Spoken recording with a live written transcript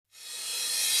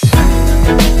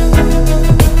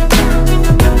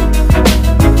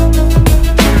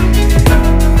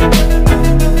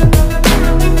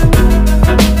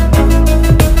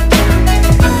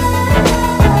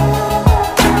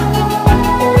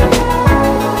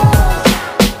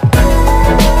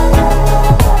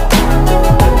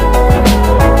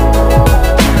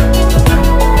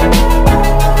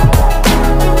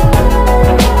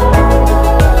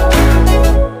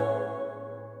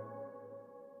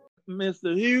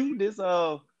Mr. Hugh. This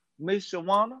Miss Shawana. Just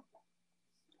want to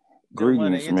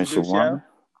Greetings, Miss introduce y'all. Shawana.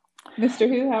 Mr.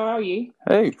 Who, how are you?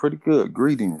 Hey, pretty good.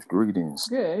 Greetings, greetings.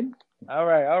 Good. All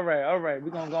right. We're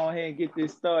gonna go ahead and get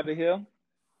this started here.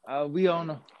 We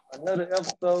on another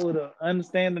episode of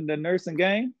Understanding the Nursing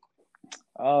Game.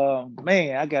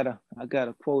 Man, I got a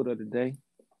quote of the day.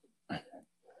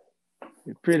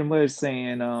 It's pretty much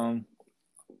saying,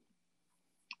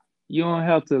 you don't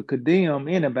have to condemn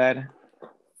anybody.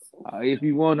 If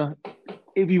you want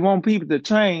people to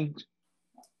change,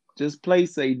 just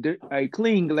place a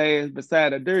clean glass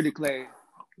beside a dirty glass,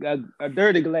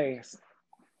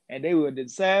 and they will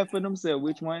decide for themselves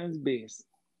which one is best.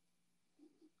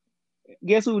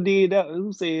 Guess who did that?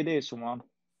 Who said that, Shawan?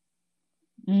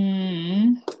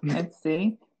 Let's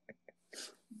see.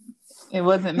 It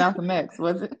wasn't Malcolm X,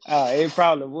 was it? It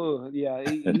probably was. Yeah,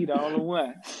 he the only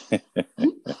one.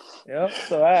 Yep.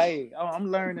 So I'm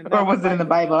learning. Or was it in the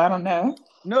Bible? I don't know.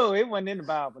 No, it wasn't in the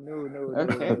Bible. No.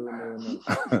 Okay. No.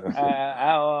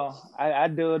 I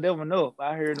dug that one up.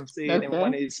 I heard him say it in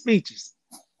one of his speeches.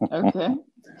 Okay.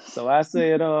 So I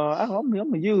said, I'm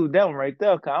gonna use that one right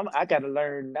there, cause I gotta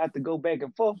learn not to go back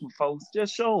and forth with folks.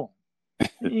 Just show them.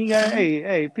 You got,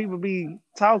 hey, people be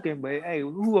talking, but hey,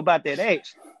 who about that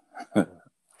action?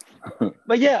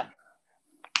 But yeah,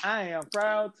 I am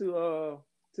proud to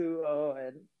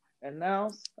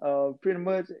announce, pretty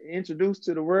much introduce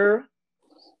to the world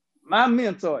my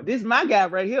mentor. This is my guy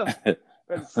right here.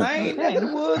 The same neck of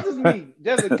the woods as me,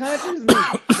 just as country as me.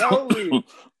 So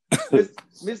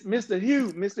Mr.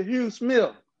 Hugh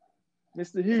Smith.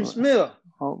 Mr. Hugh Smith.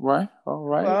 All right.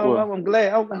 Well, I'm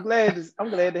glad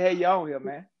to have you on here,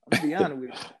 man. I'm gonna be honest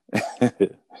with you.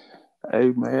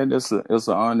 Hey, man, it's an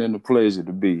honor and a pleasure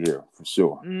to be here for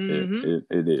sure. Mm-hmm.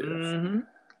 It is. Mm-hmm.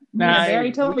 Now,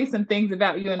 Barry told me some things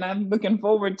about you, and I'm looking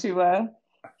forward to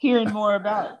hearing more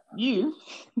about you.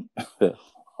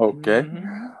 Okay.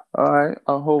 Mm-hmm. All right.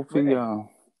 I hope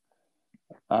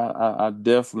I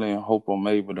definitely hope I'm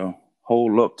able to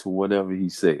hold up to whatever he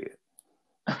said.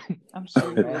 I'm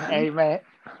sure. Hey, man.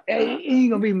 Hey, it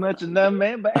ain't gonna be much of nothing,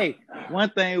 man. But hey,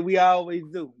 one thing we always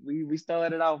do, we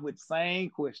started off with the same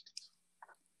question.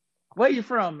 Where you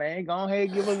from, man? Go ahead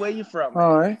and give us where you from, man.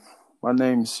 All right. My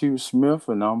name is Hugh Smith,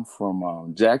 and I'm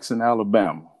from Jackson,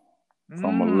 Alabama.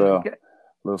 From a little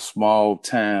small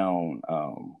town,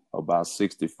 about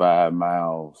 65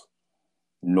 miles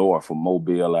north of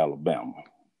Mobile, Alabama.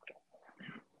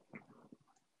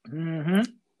 Mm-hmm.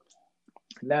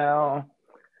 Now,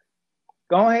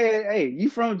 go ahead. Hey, you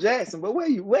from Jackson, but where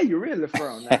you really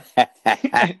from now?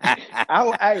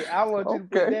 I want you to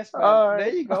put that spot. Right.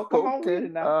 There you go. Come on with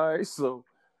it now. All right. So,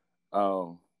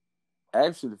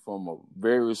 actually from a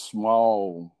very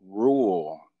small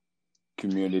rural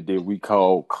community we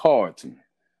call Carlton,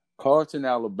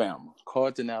 Alabama.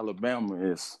 Carlton, Alabama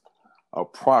is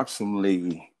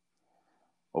approximately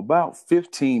about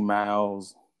 15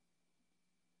 miles,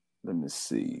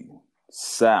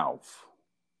 south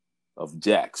of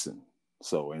Jackson.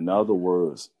 So in other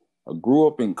words, I grew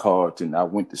up in Carlton. I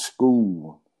went to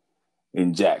school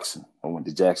in Jackson. I went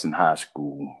to Jackson High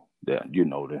School, the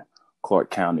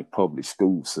Clark County public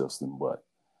school system. But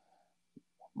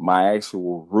my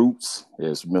actual roots,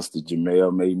 as Mr.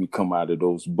 Jamel made me come out of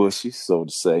those bushes, so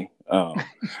to say, I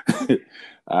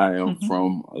am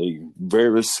from a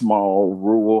very small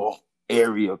rural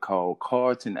area called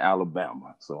Carlton,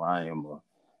 Alabama. So I am a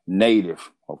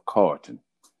native of Carlton.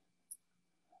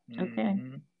 Okay.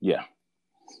 Yeah.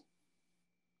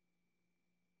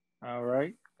 All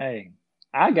right. Hey,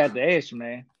 I got to ask you,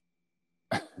 man.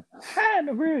 How in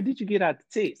the world did you get out to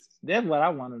Texas? That's what I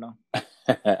want to know.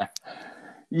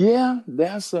 Yeah,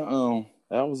 that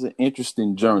was an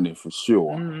interesting journey for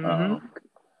sure.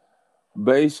 Mm-hmm.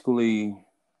 Basically,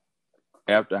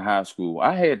 after high school,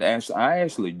 I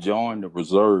actually joined the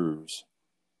reserves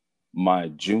my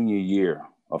junior year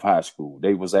of high school.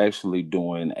 They was actually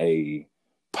doing a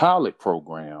pilot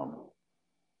program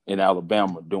in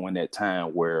Alabama during that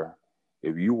time where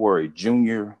if you were a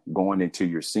junior going into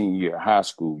your senior year of high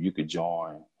school, you could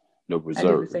join the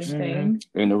reserves. I did the same thing.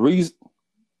 And the reason...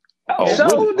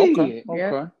 So really?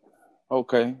 Okay.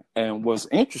 Okay. And what's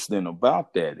interesting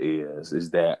about that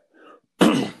is that,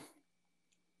 the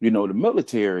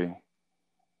military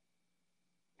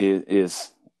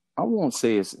is, I won't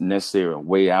say it's necessarily a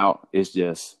way out. It's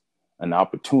just an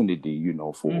opportunity,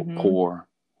 for a poor...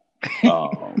 in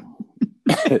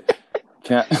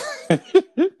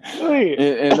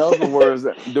other words,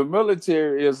 the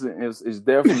military is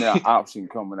definitely an option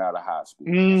coming out of high school.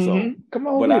 So, come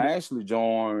on. But I actually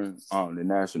joined the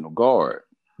National Guard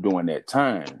during that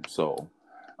time. So,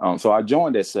 So I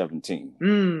joined at 17.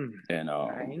 And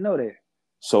I didn't know that.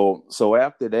 So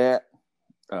after that,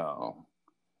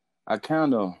 I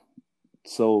kind of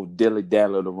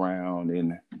dilly-dallied around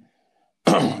and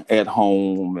at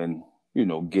home and,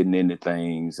 getting into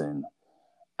things. And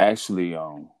actually,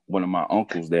 one of my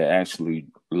uncles that actually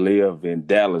live in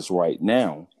Dallas right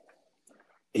now,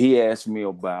 he asked me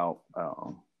about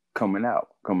coming out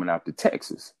to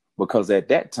Texas, because at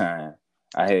that time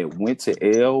I had went to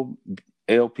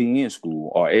LPN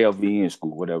school or LVN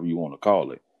school, whatever you want to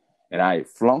call it. And I had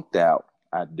flunked out.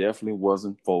 I definitely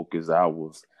wasn't focused. I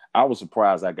was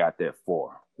surprised I got that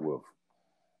far with.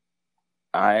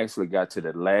 I actually got to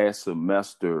the last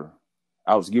semester.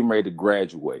 I was getting ready to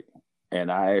graduate, and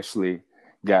I actually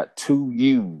got 2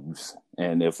 U's.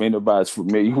 And if anybody's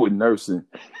familiar with nursing,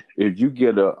 if you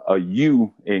get a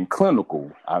U in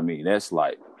clinical, I mean, that's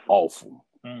like awful.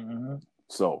 Mm-hmm.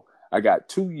 So I got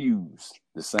 2 U's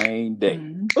the same day.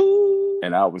 Mm-hmm.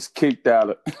 And I was kicked out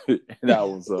of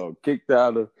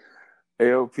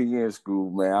LPN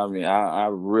school, man. I mean, I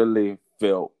really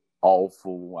felt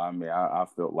awful. I mean, I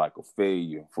felt like a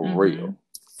failure for real.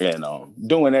 And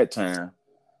during that time,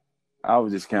 I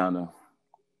was just kind of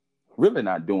really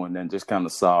not doing that, just kind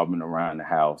of sobbing around the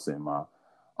house. And my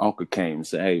uncle came and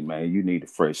said, "Hey, man, you need a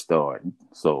fresh start.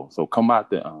 So come out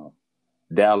to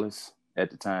Dallas at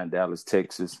the time, Dallas,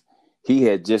 Texas." He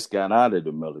had just got out of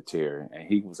the military, and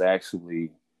he was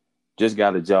actually just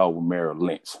got a job with Merrill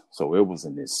Lynch. So it was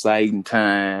an exciting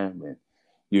time, and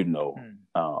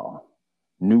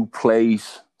new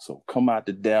place. So come out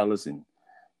to Dallas and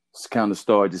kind of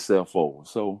start yourself over.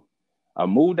 So I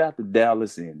moved out to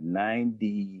Dallas in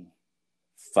 95,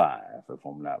 if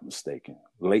I'm not mistaken,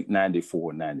 late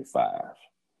 94, 95.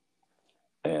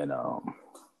 And no,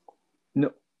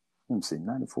 let me see,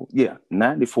 94. Yeah,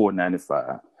 94, 95.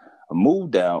 I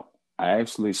moved out. I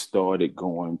actually started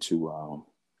going to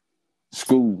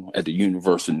school at the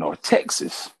University of North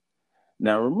Texas.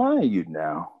 Now, remind you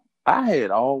now, I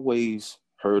had always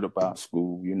heard about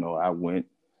school. I went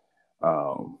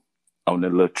on the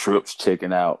little trips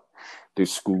checking out the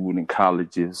school and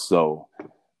colleges. So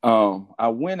I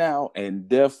went out, and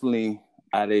definitely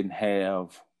I didn't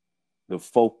have the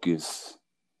focus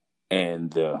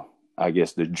and I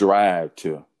guess the drive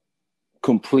to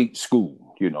complete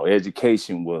school.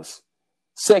 Education was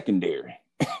secondary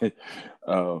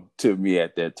to me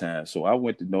at that time. So I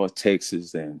went to North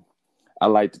Texas, and I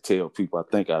like to tell people, I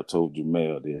think I told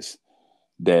Jamel this,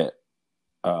 that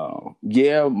I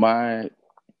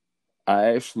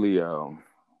actually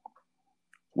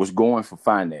was going for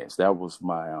finance. That was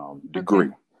my degree.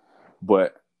 Okay.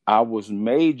 But I was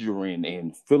majoring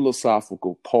in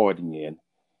philosophical partying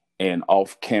and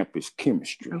off-campus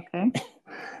chemistry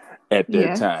at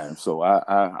that time. So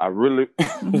I really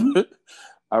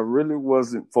I really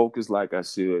wasn't focused like I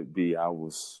should be. I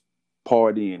was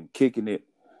partying, kicking it,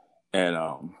 and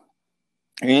I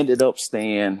ended up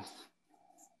staying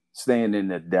in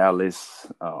the Dallas,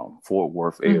 Fort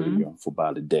Worth area for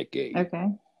about a decade. Okay.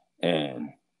 And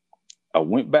I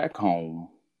went back home.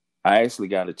 I actually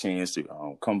got a chance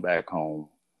to come back home,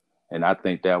 and I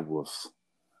think that was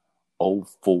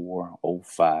 04,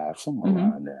 05, somewhere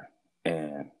around there.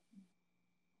 And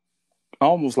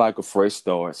almost like a fresh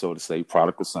start, so to say,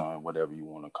 prodigal son, whatever you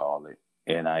want to call it.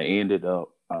 And I ended up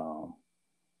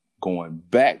going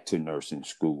back to nursing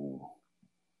school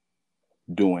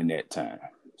during that time.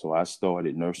 So I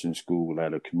started nursing school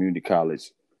at a community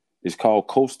college. It's called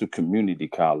Coastal Community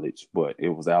College, but it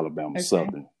was Alabama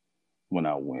Southern when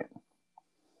I went.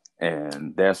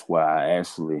 And that's why I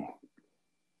actually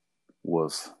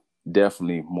was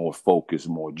definitely more focused,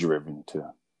 more driven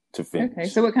to finish. Okay,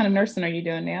 so what kind of nursing are you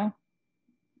doing now?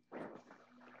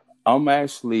 I'm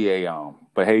actually a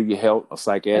behavior health, a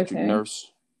psychiatric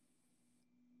nurse.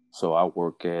 So I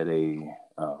work at a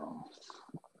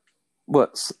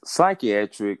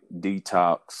psychiatric,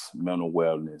 detax, mental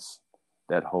wellness,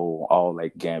 all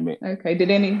that gamut. Okay.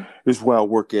 This is where I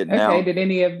work at now. Okay. Did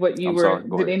any of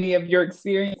any of your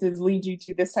experiences lead you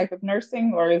to this type of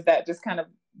nursing, or is that just kind of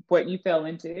what you fell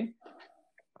into?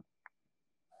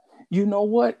 You know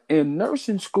what? In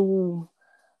nursing school,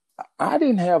 I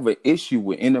didn't have an issue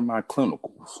with any of my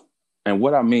clinicals. And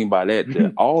what I mean by that,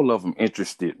 that all of them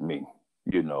interested me.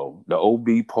 The OB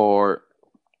part,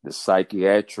 the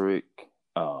psychiatric,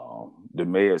 the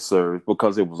med surg,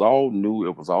 because it was all new.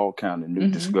 It was all kind of new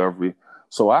discovery.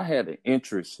 So I had an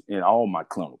interest in all my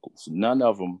clinicals. None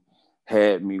of them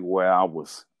had me where I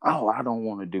was, I don't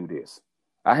want to do this.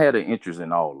 I had an interest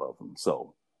in all of them.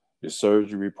 So the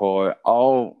surgery part,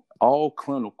 all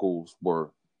clinicals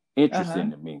were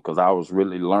interesting to me because I was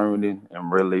really learning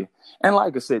and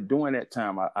like I said, during that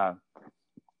time, I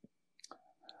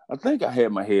think I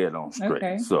had my head on straight.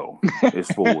 Okay. So as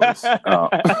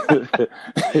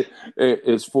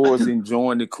far as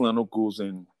enjoying the clinicals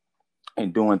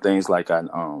and doing things like I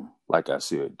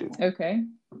should do. Okay.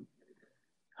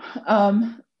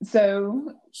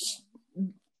 So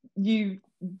you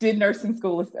did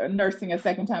nursing a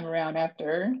second time around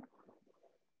after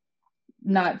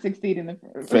not succeeding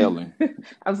failing.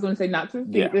 I was going to say not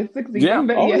succeeding,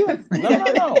 but yes.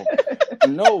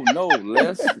 No.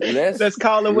 Let's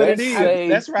call it what it is.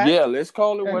 That's right. Yeah, let's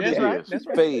call it what it is. That's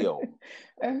right. Fail.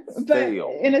 But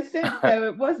in a sense, though,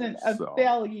 it wasn't a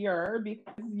failure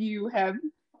because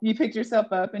you picked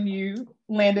yourself up and you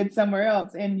landed somewhere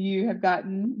else and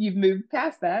you've moved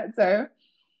past that. So,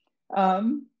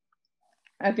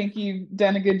 I think you've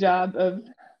done a good job of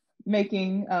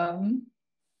making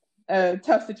a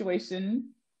tough situation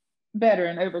better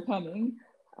and overcoming.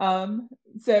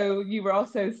 So you were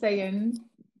also saying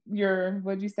your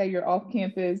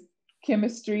off-campus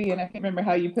chemistry, and I can't remember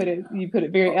how you put it. You put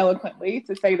it very eloquently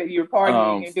to say that you were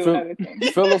partying and doing other things.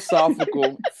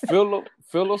 Philosophical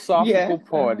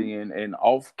partying and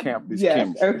off-campus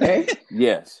chemistry. Okay.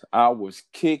 Yes, I was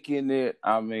kicking it.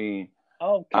 I mean,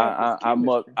 I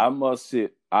must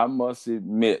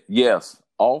admit, yes,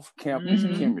 off-campus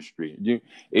chemistry.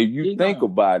 If you think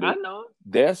about it, I know.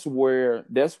 That's where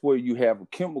you have a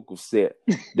chemical set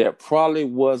that probably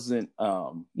wasn't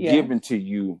given to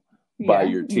you by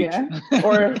your teacher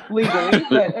or legally,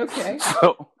 but okay.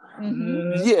 So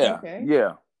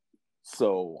yeah.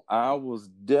 So I was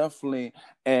definitely,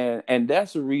 and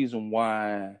that's the reason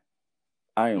why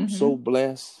I am so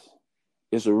blessed.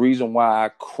 It's a reason why I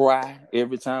cry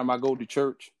every time I go to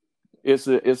church. It's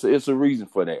a reason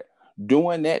for that.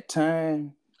 During that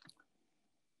time,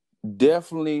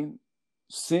 definitely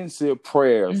sincere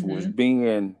prayers was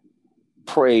being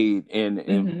prayed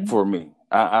in for me.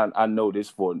 I know this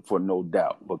for no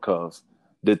doubt because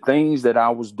the things that I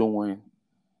was doing,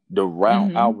 the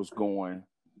route I was going,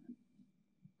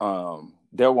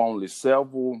 there were only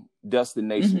several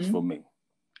destinations for me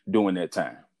during that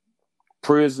time: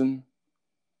 prison,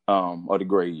 or the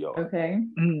graveyard. Okay.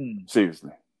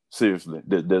 Seriously,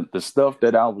 the stuff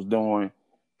that I was doing,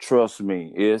 trust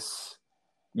me, it's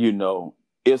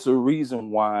a reason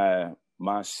why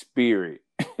my spirit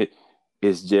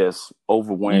is just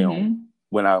overwhelmed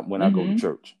when I go to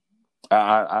church.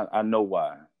 I know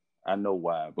why.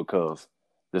 Because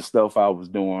the stuff I was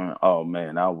doing, oh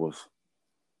man, I was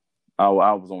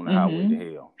on the highway to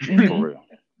hell, for real.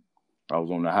 I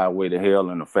was on the highway to hell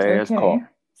in a fast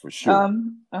car, for sure.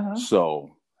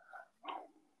 So.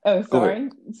 Oh,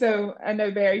 sorry. So I know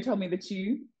Barry told me that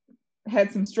you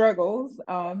had some struggles,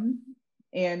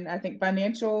 and I think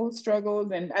financial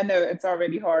struggles, and I know it's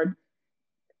already hard.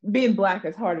 Being Black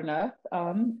is hard enough,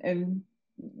 and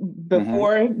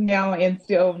before now and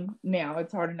still now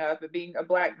it's hard enough. But being a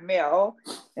Black male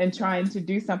and trying to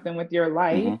do something with your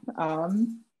life,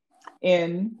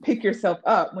 and pick yourself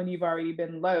up when you've already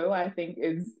been low, I think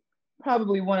is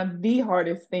probably one of the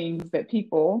hardest things that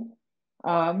people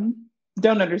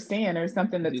don't understand, or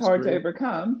something that's hard to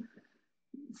overcome.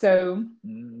 So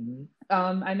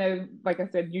I know, like I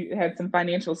said, you had some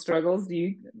financial struggles. Do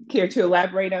you care to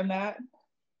elaborate on that?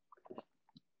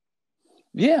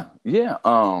 Yeah.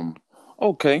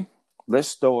 Okay, let's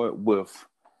start with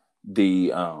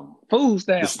the food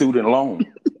stamp, the student loan.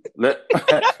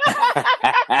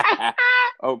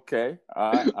 Okay,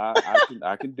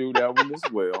 I can do that one as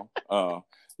well.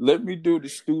 Let me do the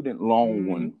student loan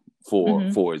one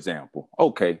for example.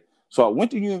 Okay, so I went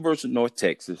to University of North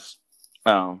Texas.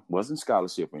 Wasn't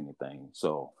scholarship or anything.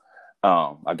 So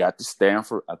I got the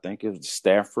Stanford. I think it was the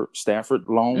Stanford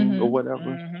loan or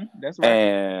whatever. That's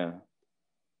right.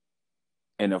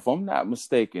 And if I'm not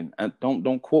mistaken,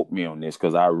 don't quote me on this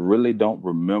because I really don't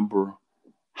remember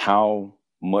how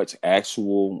much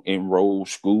actual enrolled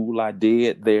school I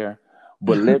did there.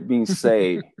 But let me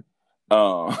say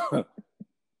 20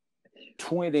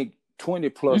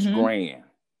 plus grand.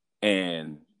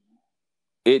 And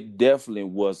it definitely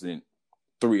wasn't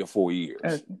 3 or 4 years.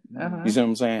 You see what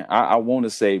I'm saying? I want to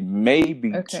say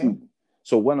maybe 2.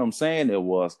 So what I'm saying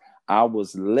was I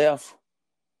was left.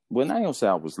 Well, I don't say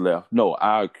I was left. No,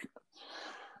 I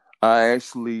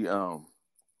actually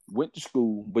went to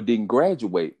school but didn't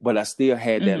graduate, but I still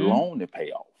had that loan to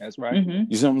pay off. That's right.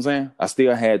 You see what I'm saying? I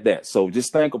still had that. So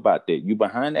just think about that. You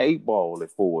behind the 8 ball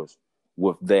at Forest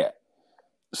with that.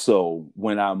 So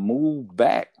when I moved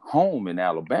back home in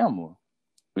Alabama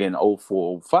in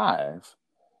 04, 05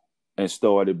 and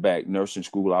started back nursing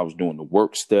school, I was doing the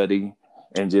work study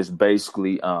and just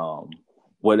basically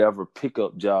whatever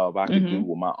pickup job I could do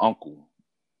with my uncle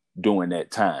during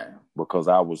that time, because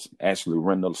I was actually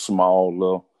renting a small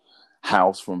little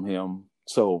house from him.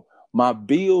 So my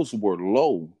bills were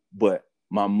low, but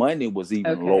my money was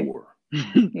even lower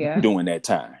during that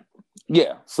time.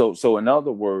 Yeah. So in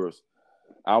other words,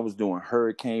 I was doing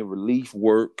hurricane relief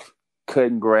work,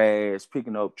 cutting grass,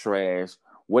 picking up trash,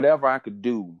 whatever I could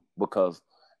do, because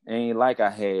it ain't like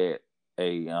I had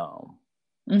a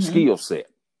skill set.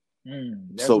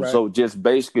 So just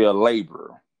basically a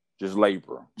laborer, just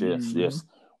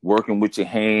working with your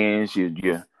hands,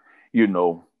 you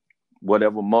know,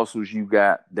 whatever muscles you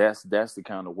got. That's the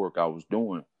kind of work I was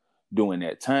doing during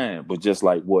that time. But just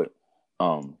like what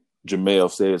Jamel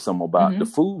said, something about the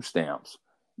food stamps.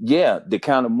 Yeah, the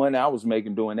kind of money I was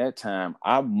making during that time,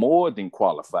 I'm more than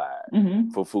qualified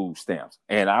for food stamps,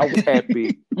 and I was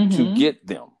happy to get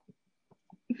them.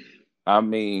 I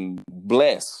mean,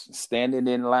 blessed, standing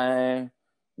in line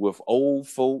with old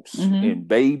folks and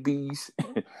babies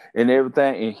and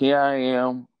everything. And here I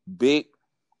am, big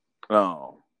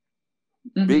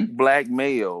black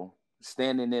male,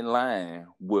 standing in line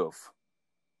with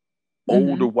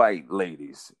older white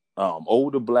ladies,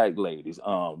 older black ladies,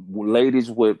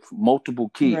 ladies with multiple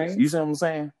kids. Right. You see what I'm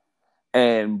saying?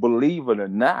 And believe it or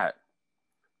not,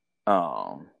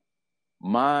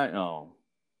 my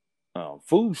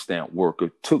food stamp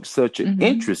worker took such an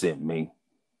interest in me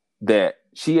that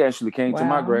she actually came to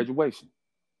my graduation.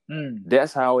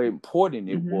 That's how important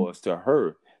it was to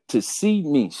her to see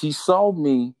me. She saw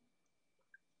me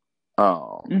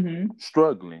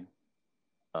struggling,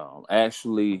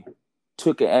 actually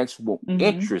took an actual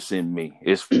interest in me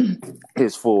as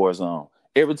far as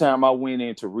every time I went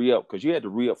in to re-up, because you had to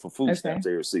re-up for food stamps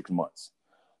every 6 months.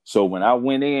 So when I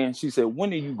went in, she said, "When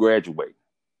do you graduate?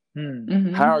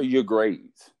 How are your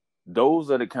grades?" Those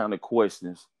are the kind of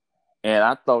questions. And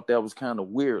I thought that was kind of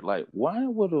weird. Like, why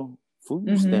would a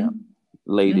food stamp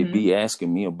lady be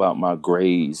asking me about my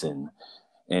grades and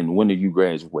when do you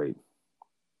graduate?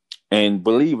 And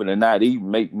believe it or not, it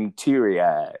even make me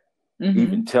teary-eyed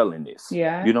even telling this.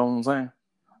 Yeah. You know what I'm saying?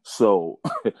 So,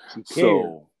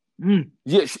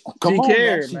 yeah, she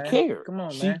cared. Come on,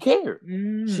 man. She cared.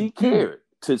 She cared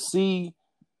to see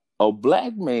a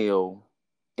black male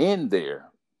in there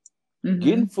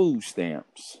getting food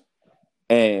stamps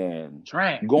and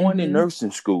going to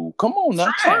nursing school. Come on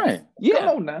now, trying. Yeah. Come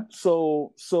on now.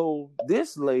 So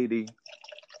this lady,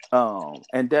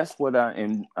 and that's what I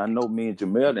know me and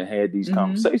Jamel done had these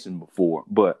conversations before,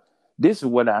 but this is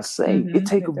what I say. It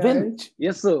take a village.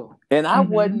 Yes, sir. And I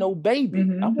wasn't no baby.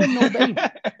 I wasn't no baby.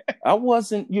 I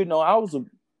wasn't, I was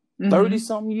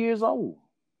 30-something years old.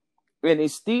 And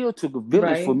it still took a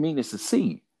village for me to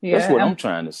succeed. Yeah, that's what I'm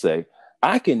trying to say.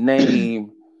 I can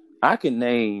name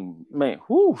 15,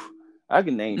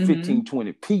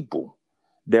 20 people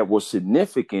that were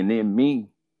significant in me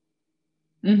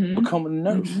becoming a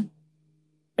nurse.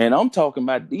 And I'm talking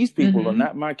about these people are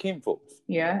not my kinfolks.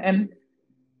 Yeah. And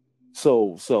I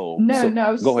was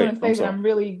just going to say that I'm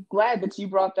really glad that you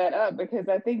brought that up, because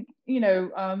I think,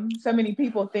 so many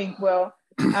people think, well,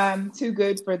 I'm too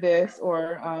good for this,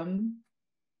 or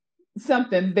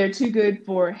something. They're too good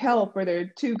for help, or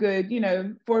they're too good,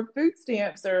 for food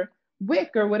stamps or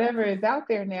WIC or whatever is out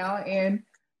there now. And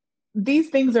these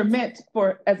things are meant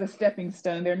as a stepping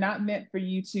stone. They're not meant for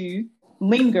you to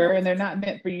linger, and they're not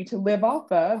meant for you to live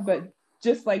off of. But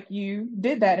just like you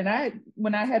did that, and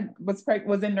when I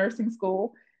was in nursing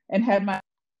school and had my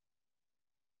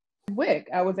WIC,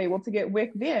 I was able to get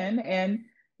WIC then. And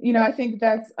I think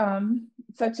that's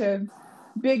such a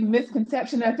big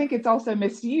misconception. I think it's also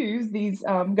misused, these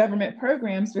government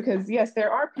programs, because yes,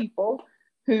 there are people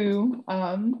who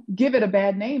give it a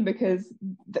bad name, because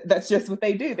that's just what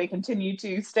they do. They continue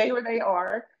to stay where they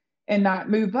are and not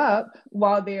move up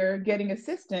while they're getting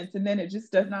assistance, and then it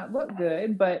just does not look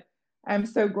good. But I'm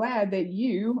so glad that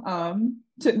you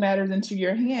took matters into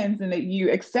your hands, and that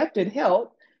you accepted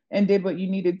help and did what you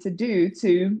needed to do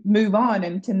to move on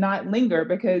and to not linger,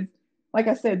 because like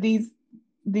I said,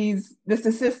 this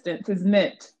assistance is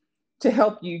meant to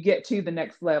help you get to the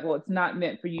next level. It's not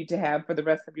meant for you to have for the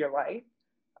rest of your life.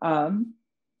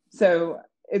 So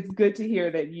it's good to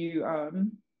hear that you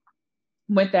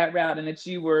went that route, and that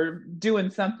you were doing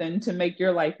something to make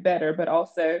your life better, but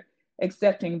also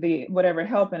accepting the whatever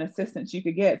help and assistance you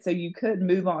could get, so you could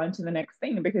move on to the next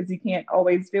thing, because you can't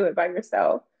always do it by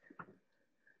yourself.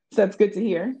 So it's good to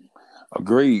hear.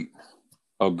 Agreed.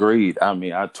 I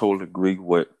mean, I totally agree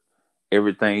with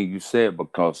everything you said,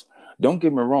 because don't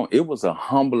get me wrong, it was a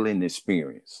humbling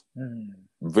experience.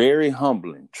 Very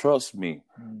humbling, trust me,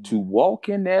 to walk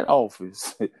in that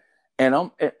office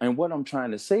And what I'm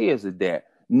trying to say is that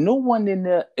no one in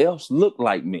there else looked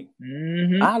like me.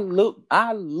 Mm-hmm. I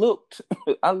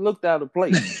looked out of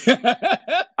place.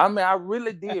 I mean, I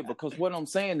really did, because what I'm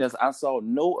saying is I saw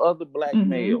no other black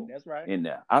male That's right. in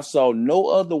there. I saw no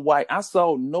other white. I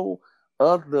saw no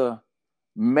other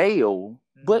male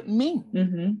but me.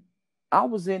 Mm-hmm. I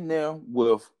was in there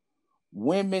with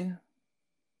women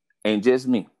and just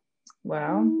me.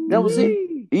 Wow. That was it.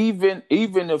 Even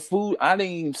the food, I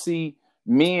didn't even see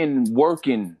men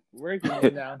working.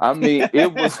 I mean,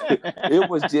 it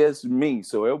was just me.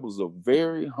 So it was a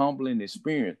very humbling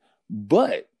experience,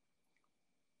 but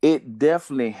it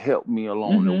definitely helped me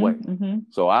along the way. Mm-hmm.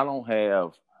 So I don't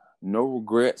have no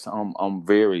regrets. I'm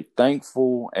very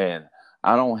thankful, and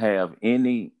I don't have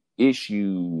any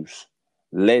issues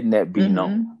letting that be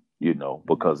known,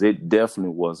 because it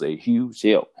definitely was a huge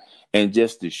help. And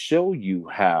just to show you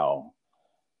how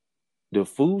the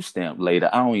food stamp lady,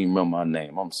 I don't even remember her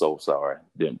name. I'm so sorry.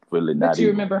 Didn't really not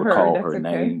even recall her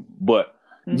name. But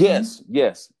yes.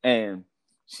 And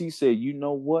she said, you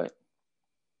know what?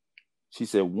 She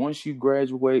said, once you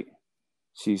graduate,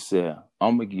 she said,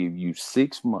 I'm going to give you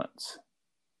 6 months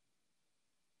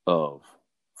of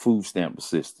food stamp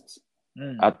assistance.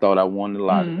 I thought I won the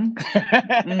lottery.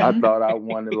 I thought I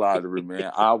won the lottery, man.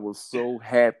 I was so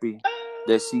happy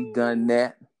that she done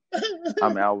that. I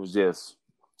mean, I was just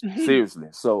seriously.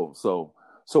 So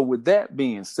with that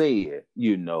being said,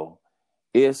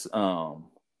 it's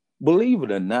believe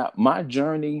it or not, my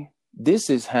journey, this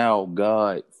is how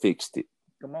God fixed it.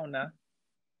 Come on now.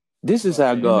 This is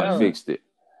how God fixed it.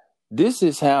 This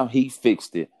is how he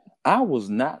fixed it. I was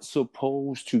not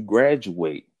supposed to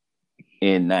graduate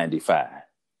in 95.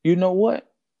 You know what?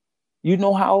 You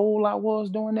know how old I was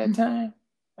during that time?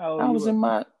 I was in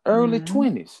my early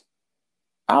 20s.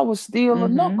 I was still a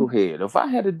knucklehead. If I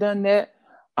had done that,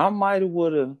 I might have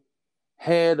would have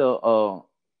had a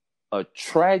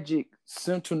tragic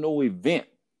sentinel event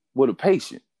with a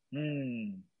patient.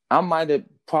 I might have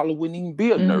probably wouldn't even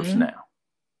be a nurse now.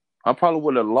 I probably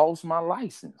would have lost my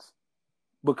license,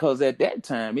 because at that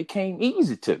time it came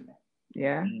easy to me.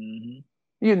 Yeah.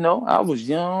 I was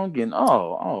young and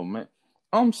oh man,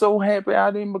 I'm so happy I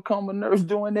didn't become a nurse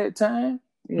during that time.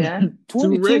 Yeah.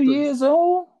 22 years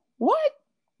old. What?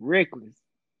 Reckless.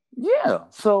 Yeah.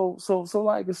 So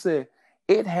like I said,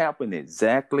 it happened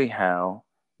exactly how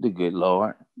the good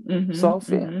Lord saw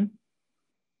fit.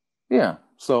 Yeah.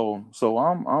 So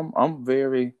I'm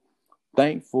very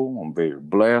thankful. I'm very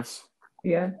blessed.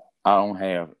 Yeah. I don't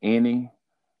have any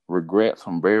regrets.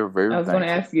 I'm very, very I was thankful. going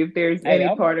to ask you if there's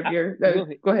any part of your...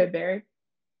 Go ahead, Barry.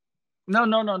 No.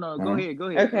 Go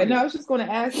ahead. Okay. No, I was just going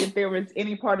to ask if there was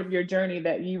any part of your journey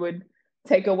that you would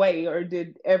take away, or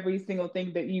did every single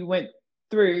thing that you went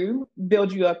through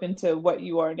build you up into what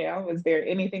you are now? Is there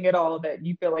anything at all that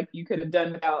you feel like you could have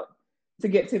done without to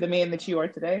get to the man that you are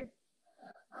today?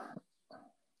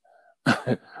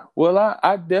 Well,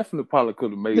 I definitely probably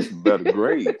could have made some better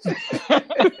grades. Yes,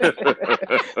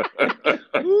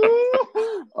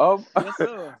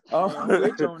 sir. I'm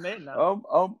with you on that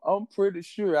now. I'm pretty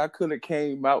sure I could have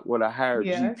came out with a higher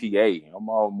GPA. I'm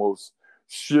almost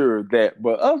sure of that.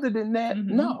 But other than that,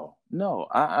 no.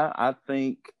 I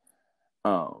think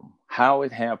how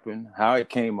it happened, how it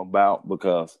came about,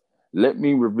 because let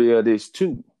me reveal this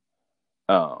too.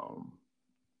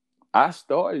 I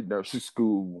started nursing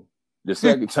school the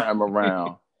second time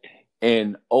around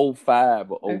in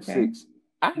 05 or 06.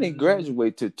 I didn't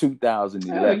graduate till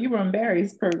 2011. Oh, you were on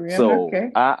Barry's program. So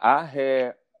okay. I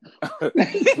had.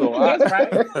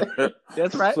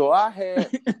 That's right. So I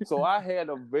had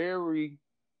a very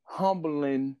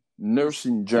humbling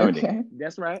nursing journey. Okay.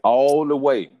 That's right. All the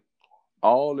way.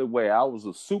 I was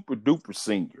a super duper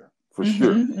senior for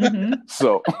sure.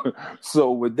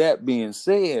 So with that being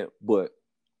said, but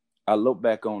I look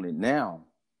back on it now.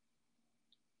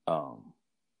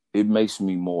 It makes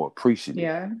me more appreciative.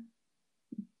 Yeah.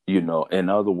 In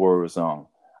other words,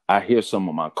 I hear some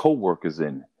of my coworkers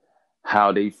and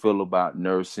how they feel about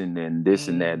nursing and this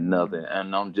and that and other,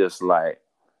 and I'm just like,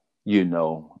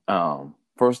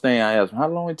 first thing I ask them, how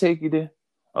long it take you there?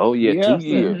 Oh yeah, 2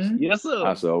 years. Yes, sir.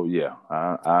 I said, oh yeah,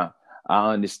 I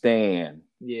understand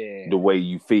the way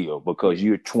you feel, because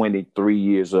you're 23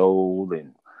 years old,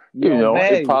 and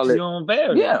it probably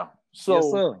yeah. So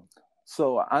yes, sir.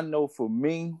 So I know for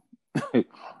me, the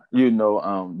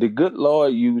good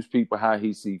Lord used people how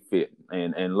he see fit.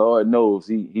 And Lord knows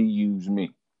he used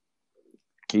me.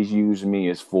 He's used me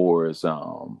as far as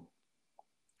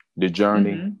the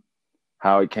journey,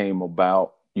 how it came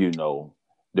about,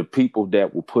 the people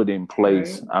that were put in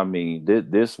place. Right. I mean,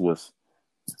 this was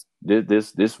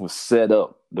set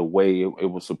up the way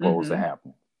it was supposed to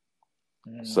happen.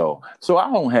 Mm. So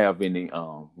I don't have any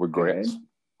regrets,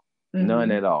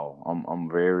 none at all. I'm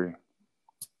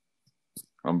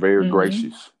very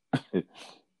gracious.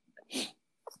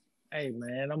 Hey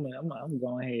man, I'm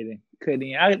going ahead and cut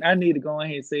in. I need to go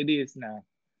ahead and say this now.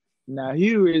 Now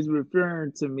Hugh is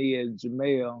referring to me as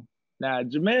Jamel. Now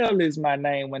Jamel is my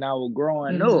name when I was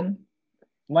growing up.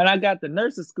 When I got to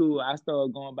nursing school, I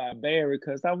started going by Barry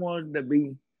because I wanted to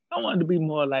be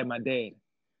more like my dad.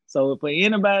 So for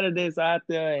anybody that's out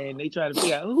there and they try to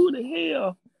figure out who the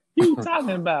hell you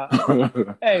talking about,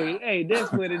 hey,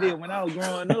 that's what it is. When I was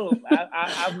growing up,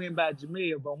 I went by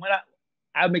Jamel, but when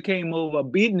I became more of a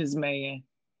businessman,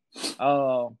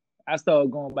 I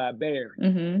started going by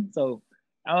Barry. So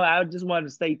I just wanted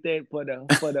to state that for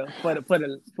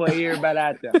everybody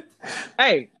out there.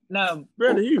 Hey, now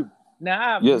brother Hugh. Now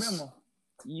I remember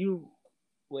you.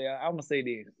 Well, I'm gonna say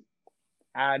this.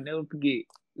 I'll never forget.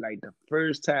 Like the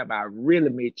first time I really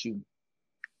met you,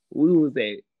 we was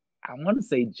at, I want to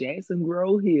say, Jackson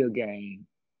Grove Hill game.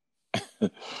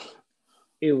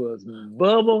 It was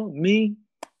Bubba, me.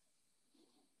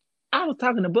 I was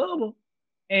talking to Bubba,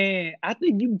 and I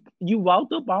think you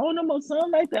walked up on him or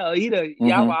something like that. Or either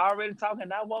y'all were already talking,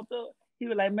 and I walked up. He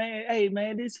was like, "Man, hey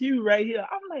man, this Hugh right here."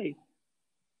 I'm like,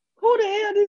 "Who the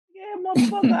hell this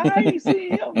motherfucker? I ain't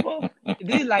seen him for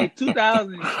this like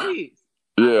 2006."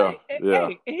 Yeah,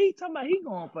 Hey, and he talking about he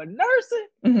going for nursing.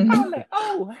 I was like,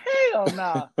 "Oh hell no!"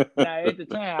 Nah. Now at the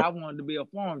time I wanted to be a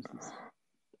pharmacist,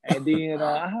 and then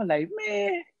I was like,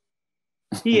 "Man."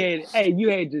 He had, hey, you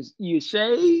had your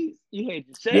shades,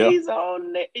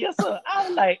 on there. Yes, sir. I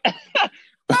was like, who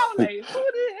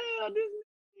the hell this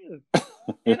is?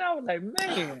 And I was like,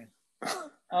 man,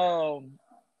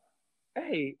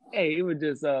 hey, it was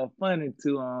just funny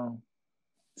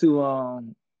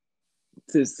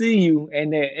to see you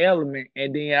in that element.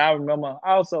 And then I remember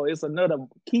also it's another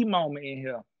key moment in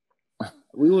here.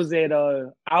 We was at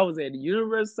I was at the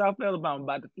University of South Alabama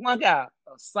about to flunk out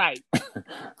a site.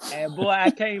 And boy,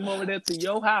 I came over there to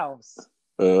your house.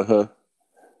 And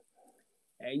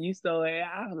you started,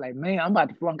 I was like, man, I'm about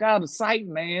to flunk out a site,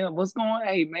 man. What's going on?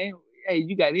 Hey, man,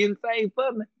 you got anything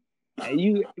for me? And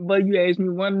you asked me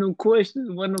one of them questions,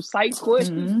 one of them site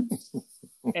questions.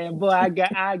 And boy, I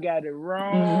got it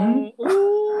wrong.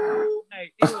 Ooh.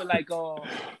 Hey,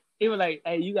 it was like,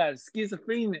 hey, you got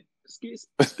schizophrenia.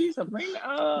 Schizophrenia?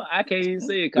 I can't even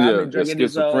say it because I've been drinking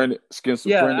this. Schizophrenic.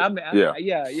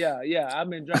 I've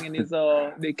been drinking this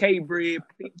the Cape Breed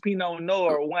Pinot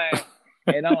Noir wine,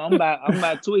 and I'm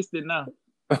about twisted now.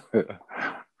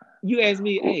 You asked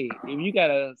me, hey, if you got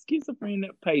a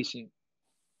schizophrenic patient,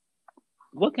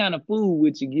 what kind of food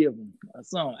would you give them? Or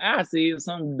something? I said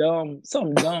some dumb,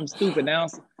 stupid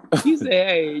answer. You said,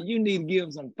 hey, you need to give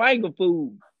them some finger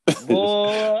food.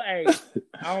 Boy, hey,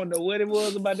 I don't know what it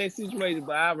was about that situation,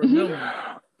 but I remember.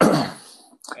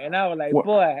 And I was like,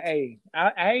 boy, hey,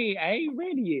 I ain't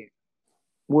ready yet.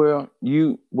 Well,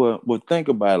 think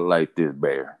about it like this,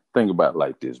 Bear. Think about it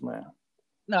like this, man.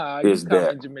 No, you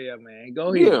coming, Jamel, man.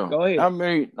 Go ahead. Yeah, go ahead.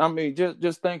 I mean,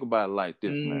 just think about it like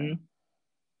this, man.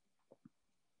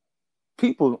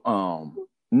 People,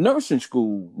 nursing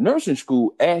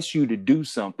school asks you to do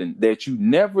something that you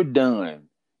never done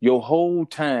your whole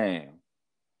time,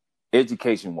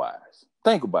 education-wise.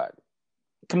 Think about it.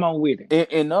 Come on with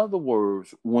it. In other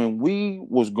words, when we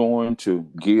was going to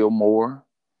Gilmore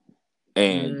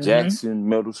and Jackson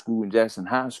Middle School and Jackson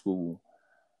High School,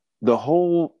 the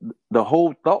whole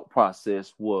thought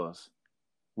process was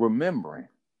remembering,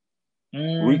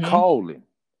 recalling.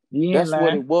 That's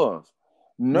what it was.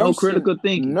 No critical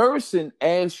thinking. Nursing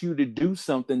asks you to do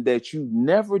something that you've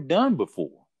never done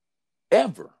before,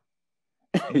 ever.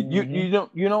 You know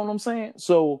what I'm saying?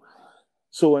 So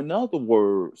in other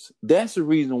words, that's the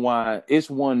reason why it's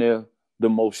one of the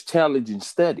most challenging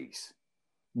studies,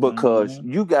 because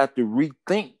you got to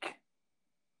rethink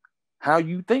how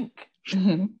you think.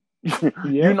 You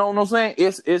know what I'm saying?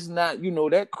 It's not,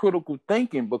 that critical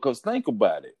thinking, because think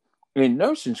about it. In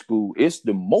nursing school, it's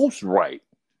the most right.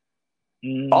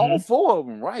 All four of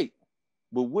them right.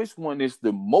 But which one is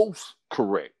the most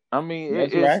correct? I mean,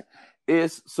 right.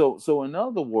 It's so in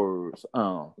other words,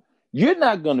 you're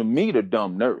not gonna meet a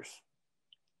dumb nurse.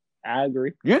 I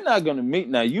agree. You're not gonna meet,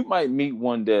 now you might meet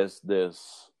one that's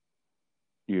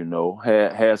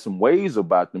has some ways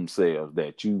about themselves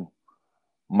that you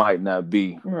might not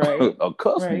be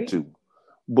accustomed to.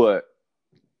 But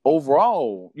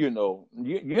overall, you're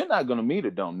not gonna meet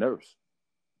a dumb nurse.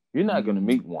 You're not gonna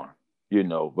meet one,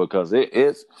 because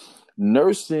it's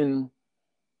nursing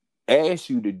asks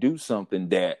you to do something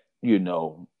that, in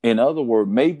other words,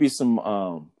 maybe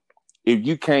some if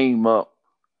you came up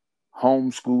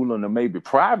homeschooling or maybe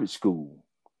private school,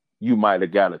 you might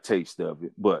have got a taste of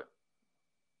it. But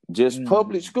just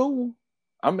public school,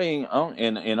 I mean,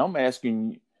 and I'm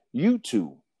asking you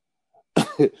two,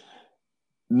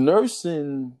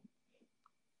 nursing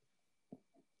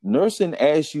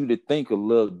asks you to think a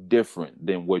little different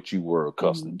than what you were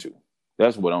accustomed to.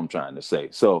 That's what I'm trying to say.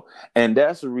 So, and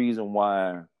that's the reason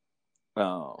why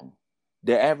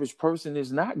the average person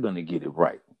is not going to get it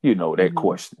right. You know, that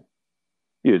question.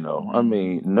 You know, I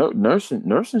mean,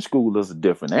 nursing school is a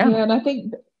different animal. Yeah, and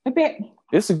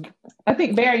I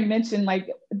think Barry mentioned, like,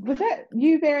 was that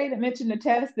you, Barry, that mentioned the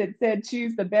test that said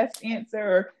choose the best answer,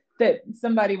 or that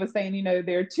somebody was saying, you know,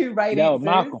 there are two right answers?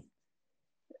 Malcolm.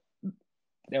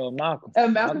 That was Malcolm. Oh,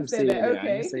 Malcolm said that.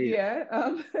 Okay, yeah.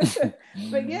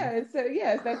 But yeah, so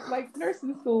yes, that's like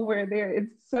nursing school where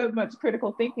it's so much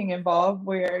critical thinking involved,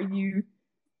 where you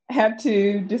have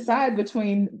to decide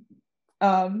between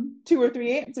 2 or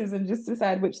 3 answers and just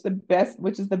decide which is the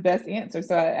best answer.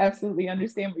 So I absolutely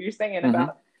understand what you're saying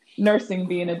about nursing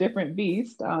being a different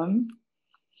beast.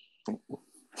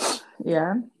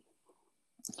 Yeah.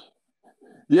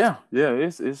 Yeah,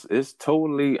 it's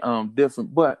totally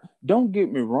different. But don't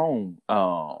get me wrong.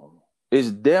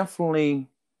 It's definitely,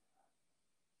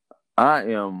 I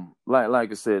am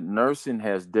like I said, nursing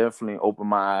has definitely opened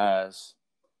my eyes,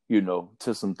 you know,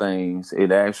 to some things.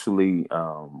 It actually,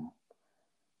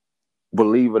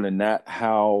 believe it or not,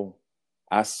 how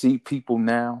I see people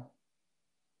now,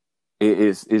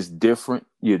 it's different.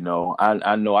 You know,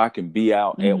 I know I can be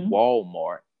out at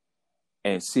Walmart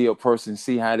and see a person,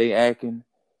 see how they acting.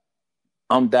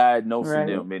 I'm diagnosing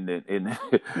them in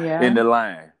the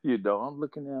line. You know, I'm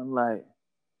looking at them like,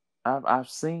 I've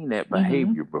seen that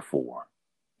behavior before.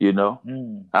 You know,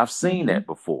 I've seen that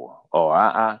before. Or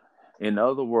I, in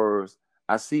other words,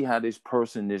 I see how this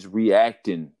person is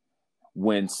reacting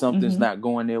when something's not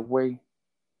going their way.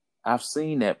 I've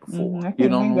seen that before. You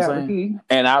know what I'm saying?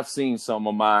 And I've seen some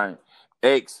of my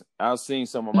ex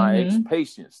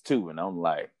patients too, and I'm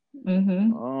like,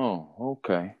 oh,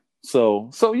 okay. So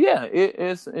yeah,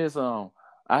 it's I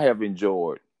have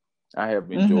enjoyed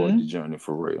the journey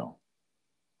for real.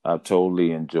 I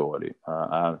totally enjoyed it.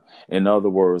 In other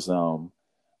words,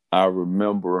 I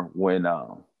remember when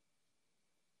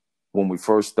we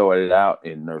first started out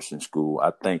in nursing school, I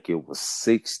think it was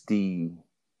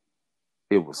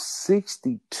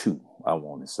 62, I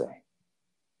want to say,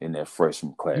 in that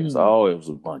freshman class. Oh, it was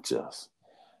a bunch of us.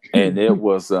 And it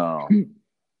was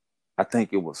I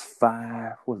think it was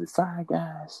 5. Was it 5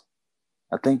 guys?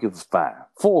 I think it was 5.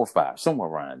 4 or 5, somewhere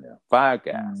around there. 5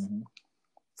 guys.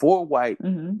 4 white,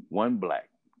 1 black.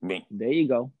 Me. There you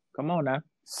go. Come on now.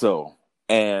 So,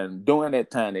 and during that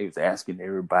time, they was asking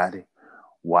everybody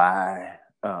why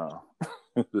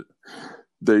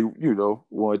they, you know,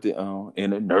 wanted to,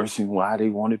 in a nursing, why they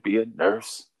want to be a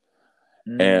nurse.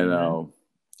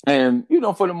 And you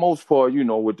know, for the most part, you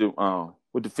know,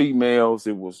 with the females,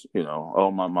 it was, you know,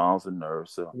 oh, my mom's a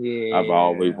nurse, so I've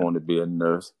always wanted to be a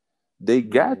nurse. They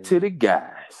got to the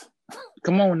guys.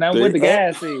 Come on now, what the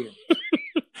guys said.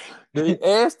 They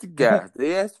asked the guys.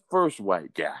 They asked the first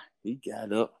white guy. He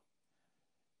got up.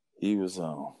 He was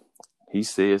he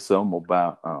said something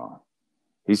about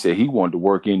he said he wanted to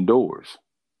work indoors.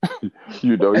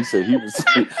 You know, he said he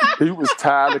was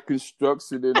tired of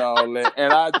construction and all that.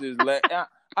 And I just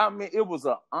I mean, it was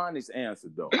an honest answer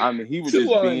though. I mean, he was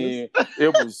just being,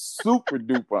 it was super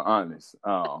duper honest.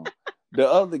 The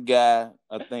other guy,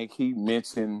 I think he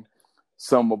mentioned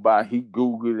something about he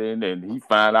Googled and he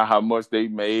found out how much they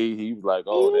made. He was like,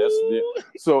 oh, that's it.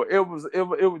 So it was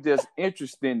just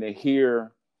interesting to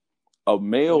hear a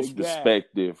male's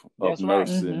perspective of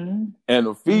nursing and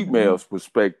a female's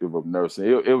perspective of nursing.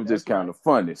 It was just kind of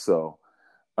funny. So,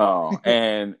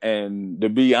 and to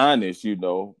be honest, you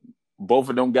know, both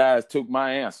of them guys took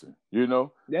my answer, you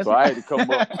know, I had to come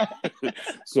up.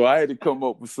 So I had to come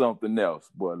up with something else.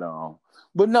 But no,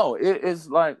 it's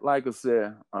like I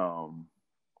said,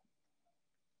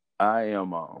 I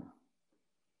am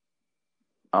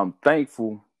I'm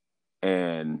thankful,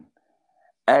 and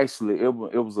actually it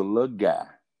was a little guy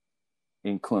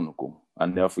in clinical. I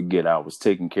never forget. I was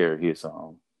taking care of his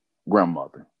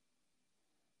grandmother,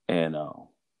 and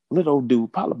little old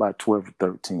dude, probably about 12 or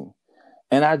 13.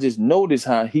 And I just noticed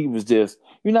how he was just,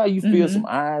 you know, how you feel some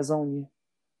eyes on you.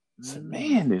 I said,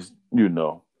 man, this, you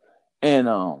know. And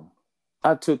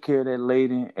I took care of that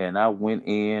lady, and I went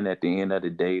in at the end of the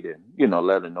day to, you know,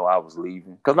 let her know I was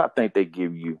leaving. Because I think they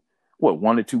give you,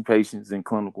 1 or 2 patients in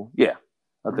clinical? Yeah,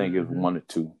 I think it was 1 or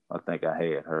 2. I think I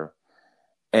had her.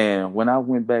 And when I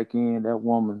went back in, that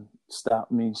woman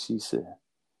stopped me and she said,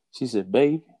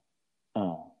 baby,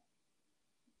 I'm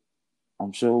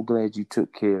so glad you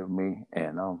took care of me,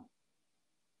 and I'm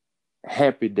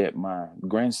happy that my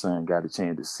grandson got a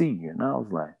chance to see you. And I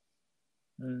was like,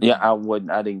 yeah,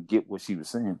 I didn't get what she was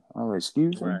saying. I was like,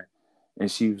 excuse me?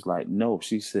 And she was like, no.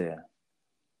 She said,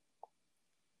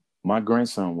 my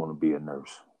grandson want to be a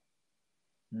nurse.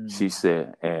 She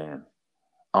said, and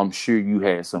I'm sure you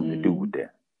had something to do with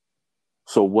that.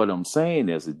 So what I'm saying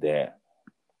is that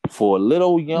for a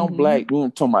little young black, we were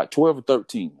talking about 12 or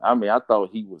 13. I mean, I thought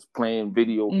he was playing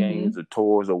video games or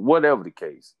toys or whatever the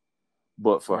case.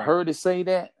 But for her to say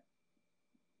that,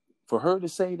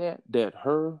 that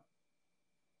her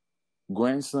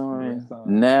grandson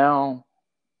now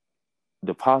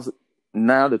the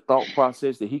thought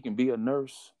process that he can be a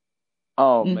nurse.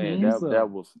 Oh man, that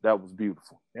was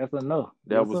beautiful. That's enough.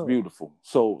 That was beautiful.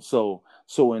 So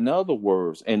in other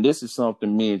words, and this is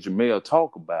something me and Jamel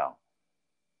talk about.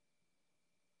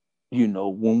 You know,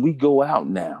 when we go out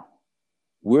now,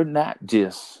 we're not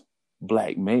just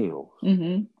black males.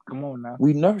 Come on now.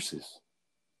 We nurses.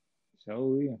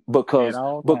 So yeah. Because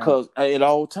at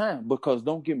all times. Because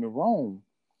don't get me wrong,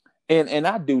 and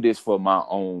I do this for my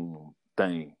own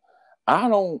thing. I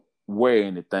don't wear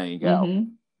anything out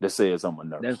that says I'm a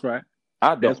nurse. That's right.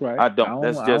 I don't. That's right. I don't.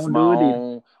 That's just my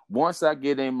own. Once I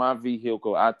get in my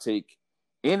vehicle, I take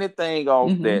anything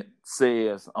off that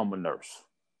says I'm a nurse.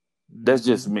 That's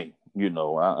just me. You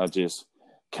know, I just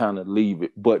kind of leave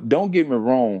it. But don't get me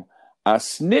wrong, I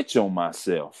snitch on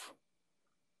myself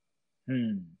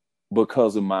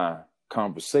because of my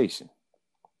conversation.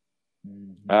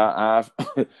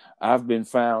 I've been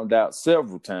found out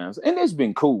several times, and it's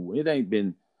been cool. It ain't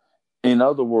been, in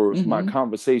other words, my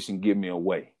conversation give me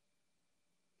away.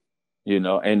 You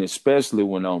know, and especially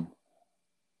when I'm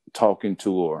talking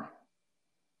to her,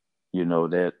 you know,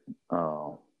 that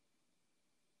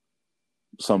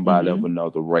somebody of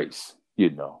another race,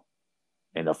 you know.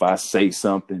 And if I say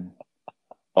something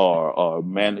or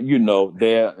man, you know,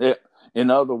 they're,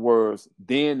 in other words,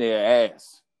 then they're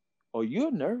asked, are you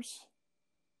a nurse?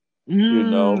 You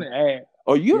know,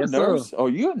 are you a nurse? Are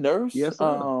you a nurse? Yes,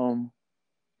 sir.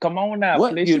 Come on now,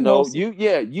 what you know,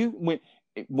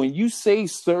 when you say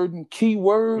certain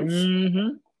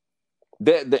keywords,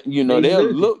 that you know,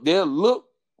 they'll look.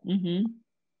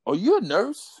 Are you a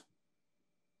nurse?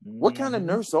 What kind of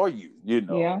nurse are you? You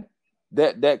know,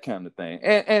 that kind of thing.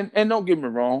 And don't get me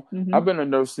wrong, I've been a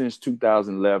nurse since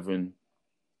 2011.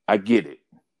 I get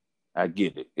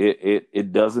it.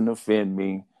 It doesn't offend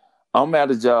me. I'm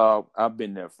at a job. I've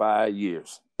been there 5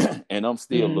 years, and I'm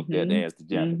still looked at as the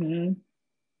janitor.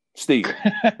 Still,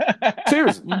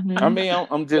 seriously. I mean,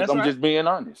 I'm just being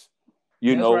honest.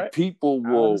 You know, people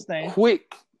will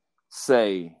quick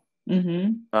say,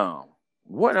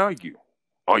 "What are you?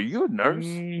 Are you a nurse?"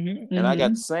 And I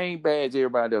got the same badge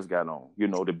everybody else got on. You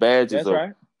know, the badges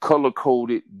are color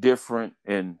coded, different,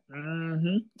 and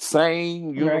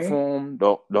same uniform,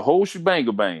 the whole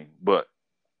shebang bang. But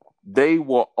they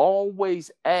will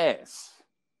always ask.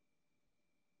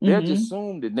 They'll just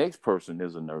assume the next person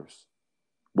is a nurse.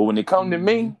 But when they come to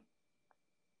me,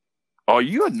 are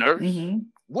you a nurse?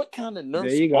 What kind of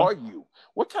nurse are you?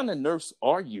 What kind of nurse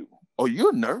are you? Are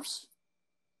you a nurse?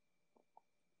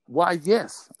 Why,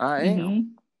 yes, I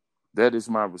am. That is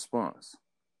my response.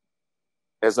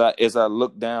 As I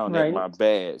look down at my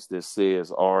badge that says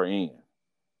RN.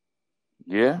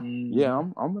 Yeah,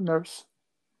 I'm a nurse.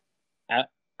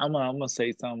 I'm gonna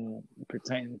say something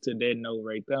pertaining to that note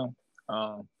right there.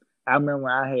 I remember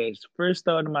when I had first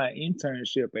started my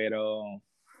internship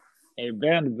at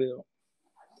Vanderbilt,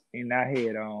 and I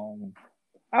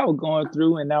was going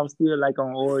through, and I was still like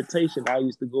on orientation. I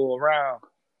used to go around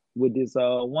with this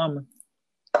woman,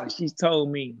 and she told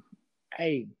me,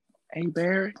 "Hey,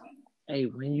 Barry, hey,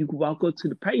 when you walk up to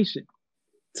the patient,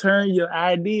 turn your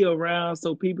ID around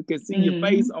so people can see your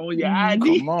face on your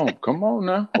ID." Come on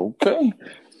now, okay.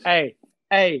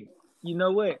 Hey, you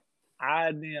know what?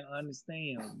 I didn't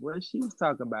understand what she was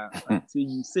talking about until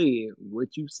you said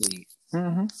what you said.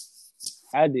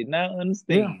 I did not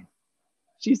understand. Yeah.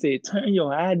 She said, turn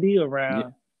your ID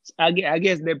around. Yeah. I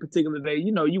guess that particular day,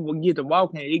 you know, you will get to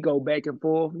walking, it go back and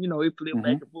forth, you know, it flip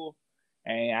back and forth.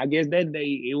 And I guess that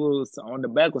day it was on the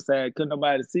backward side, couldn't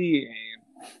nobody see it.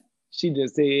 And she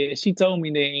just said, she told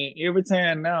me that every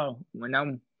time now, when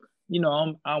I'm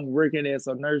working as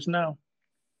a nurse now,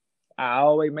 I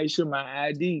always make sure my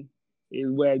ID is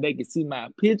where they can see my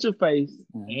picture face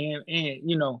and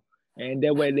you know, and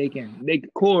that way they can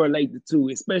correlate the two,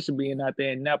 especially being out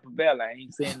there in Napa Valley. I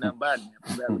ain't saying nothing about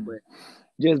Napa Valley, but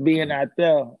just being out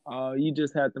there, you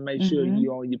just have to make sure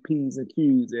you're on your P's and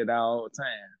Q's at all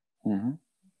times.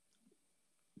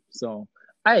 So,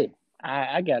 hey,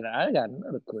 I got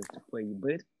another question for you,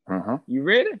 buddy. Uh-huh. You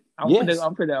ready? I'm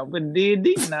finna dig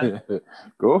deep now.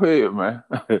 Go ahead, man.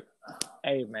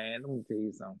 Hey man, let me tell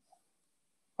you something.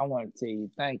 I want to tell you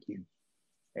thank you.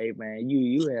 Hey man,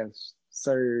 you have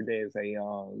served as a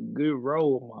good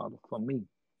role model for me.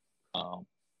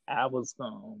 I was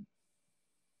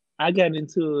I got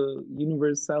into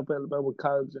University of South Alabama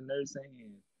College of Nursing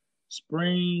in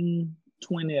spring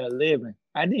 2011.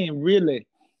 I didn't really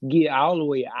get all the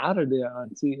way out of there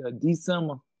until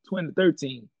December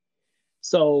 2013.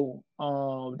 So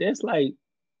that's like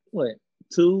what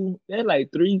that's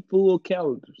like 3 full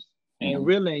calendars. And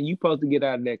really, you supposed to get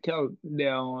out of that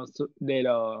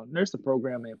nursing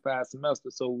program in 5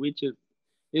 semesters. So which is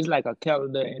it's like a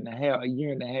calendar and a half, a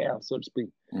year and a half, so to speak.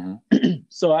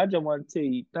 So I just want to tell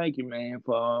you, thank you, man,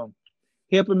 for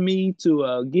helping me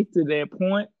to get to that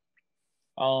point.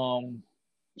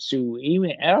 Shoot,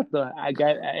 even after I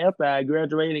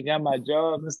graduated and got my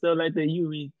job and stuff like that,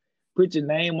 you put your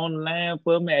name on the line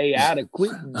for me. Hey, I'd have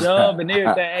quit the job and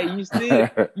everything. Hey,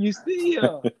 you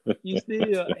still,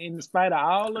 in spite of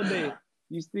all of that,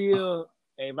 you still.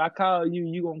 Hey, if I call you,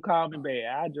 you gonna call me back.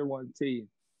 I just want to tell you,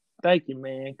 thank you,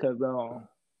 man, because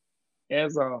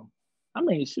as a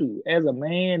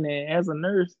man and as a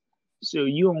nurse, so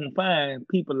you don't find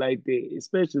people like that,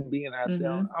 especially being out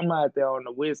there. I'm out there on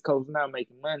the West Coast now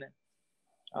making money.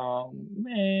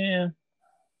 Man,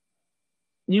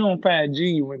 you don't find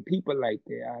genuine people like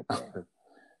that out there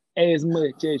as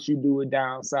much as you do it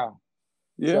down south.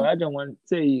 Yeah. So I just want to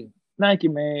tell you, thank you,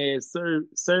 man,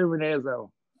 serving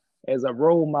as a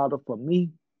role model for me.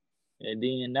 And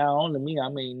then not only me, I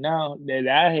mean, now that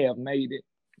I have made it,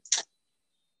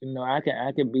 you know, I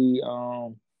can be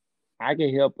I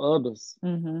can help others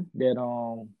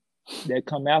that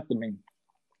come after me.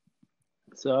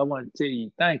 So I want to tell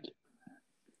you, thank you.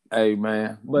 Hey,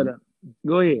 man. But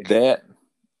go ahead. That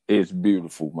is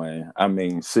beautiful, man. I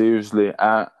mean, seriously,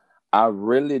 I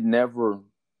really never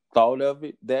thought of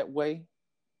it that way.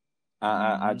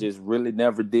 I just really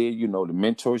never did, you know, the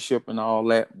mentorship and all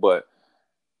that. But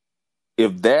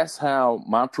if that's how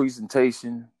my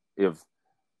presentation, if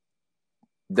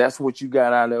that's what you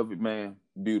got out of it, man,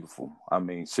 beautiful. I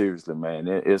mean, seriously, man,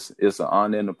 it's an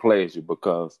honor and a pleasure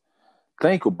because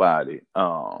think about it.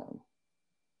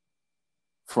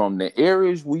 From the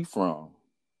areas we from,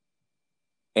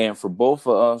 and for both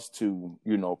of us to,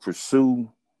 you know, pursue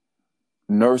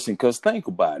nursing, because think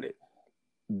about it,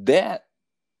 that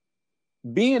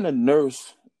being a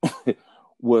nurse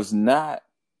was not.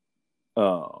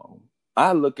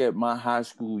 I look at my high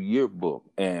school yearbook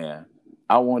and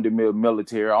I wanted to be a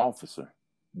military officer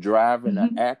driving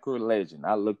an Acura Legend.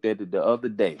 I looked at it the other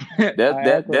day.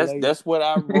 That's what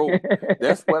I wrote.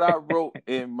 That's what I wrote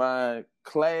in my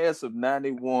class of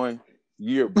 91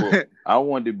 yearbook. I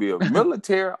wanted to be a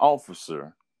military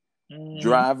officer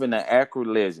driving an Acura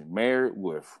Legend, married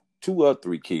with 2 or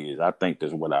 3 kids. I think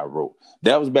that's what I wrote.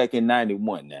 That was back in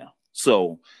 91 now.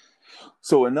 So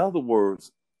in other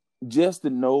words, just to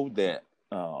know that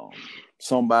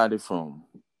somebody from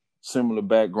similar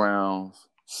backgrounds,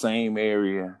 same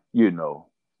area, you know,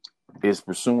 is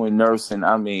pursuing nursing.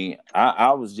 I mean,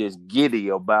 I was just giddy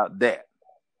about that,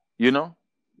 you know?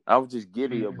 I was just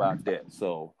giddy about that.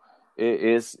 So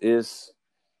it's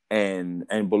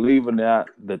and believe it or not,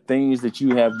 the things that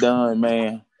you have done,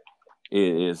 man,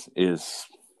 is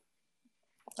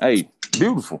hey,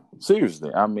 beautiful.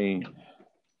 Seriously. I mean,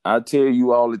 I tell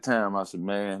you all the time, I said,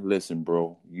 man, listen,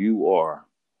 bro, you are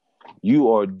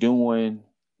doing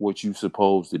what you're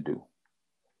supposed to do.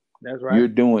 That's right. You're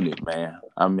doing it, man.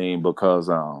 I mean, because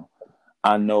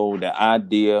I know the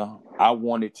idea, I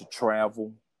wanted to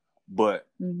travel, but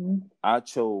I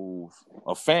chose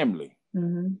a family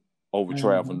over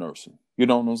travel nursing. You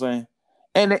know what I'm saying?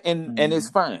 And it's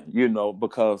fine, you know,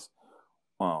 because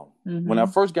when I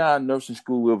first got out of nursing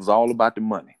school, it was all about the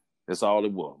money. That's all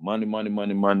it was. Money.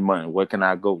 Where can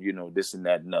I go? You know, this and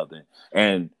that and other.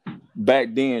 And back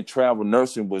then, travel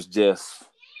nursing was just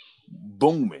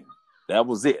booming. That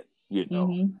was it. You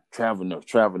know, travel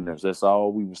nurse. That's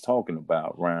all we was talking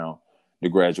about around the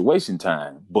graduation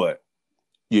time. But,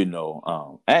 you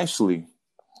know, actually,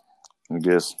 I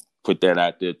guess put that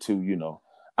out there too, you know.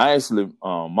 I actually,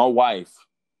 my wife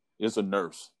is a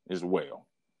nurse as well.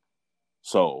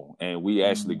 So, and we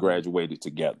actually graduated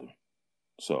together.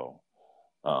 So,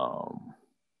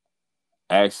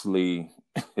 actually,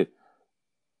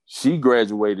 she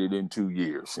graduated in 2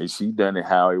 years, and she done it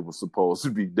how it was supposed to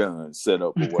be done, set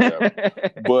up or whatever.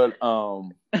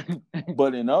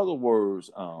 But in other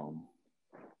words,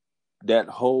 that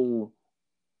whole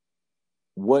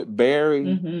what Barry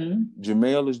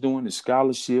Jamel is doing, the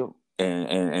scholarship,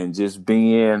 and just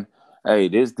being, hey,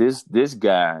 this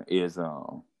guy is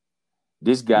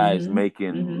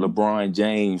making LeBron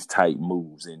James type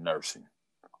moves in nursing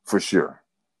for sure.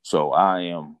 So I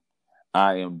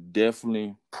am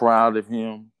definitely proud of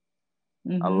him.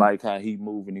 I like how he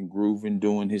moving and grooving,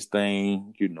 doing his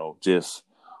thing, just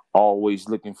always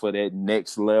looking for that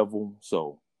next level.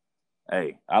 So,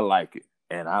 hey, I like it.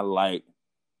 And I like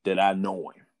that I know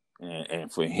him.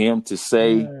 And for him to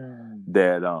say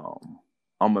that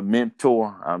I'm a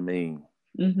mentor, I mean,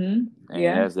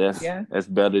 that's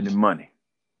better than money.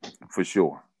 For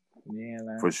sure. Yeah,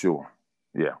 man. For sure.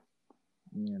 Yeah.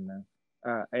 Yeah, man.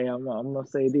 Hey, I'm gonna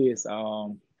say this.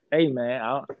 Hey, man,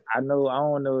 I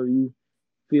don't know if you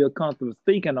feel comfortable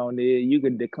speaking on it. You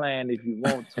can decline if you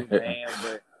want to, man.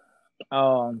 But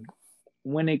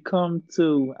when it comes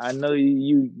to, I know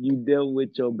you dealt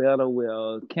with your battle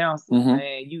with cancer,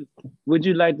 man. Would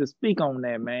you like to speak on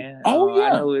that, man? Oh yeah.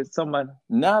 I know it's somebody.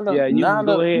 You can go ahead. Not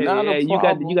yeah, a you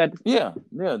problem. got.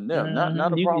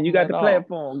 Not a problem. You got the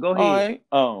platform. Go ahead.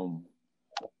 All right.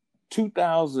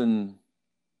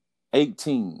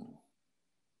 2018,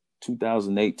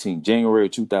 January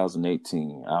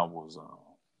 2018, I was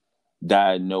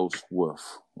diagnosed with,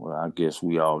 well, I guess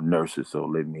we all nurses, so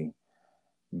let me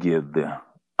give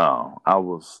I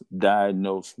was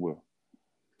diagnosed with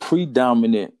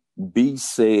predominant B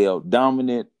cell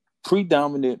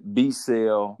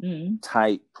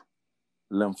type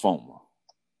lymphoma.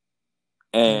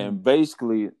 And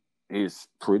basically it's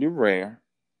pretty rare.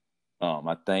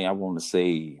 I think I want to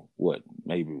say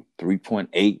maybe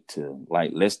 3.8 to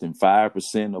like less than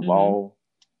 5% of all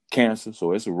cancer.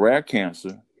 So it's a rare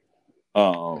cancer.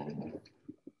 I've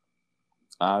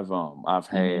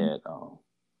had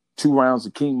 2 rounds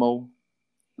of chemo.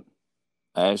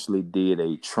 I actually did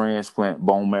a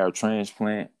bone marrow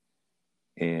transplant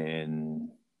in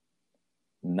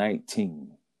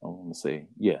 19. I want to say,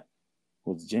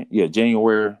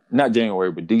 January, not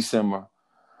January, but December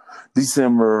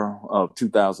of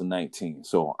 2019.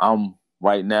 So I'm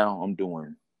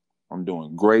doing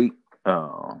great.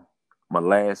 My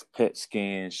last PET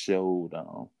scan showed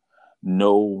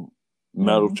no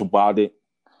metabolic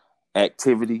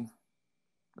activity.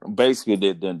 Basically,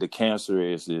 the cancer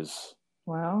is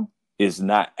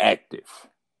not active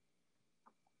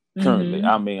currently.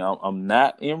 I mean, I'm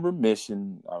not in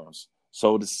remission,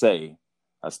 so to say.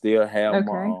 I still have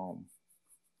my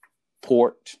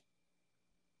port,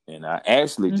 and I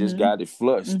actually just got it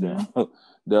flushed the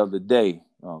other day,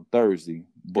 Thursday.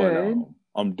 But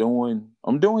I'm doing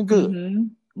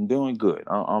good. I'm doing good.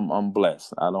 I'm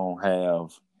blessed. I don't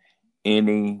have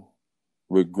any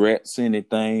regrets,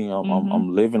 anything.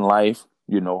 I'm living life,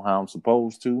 how I'm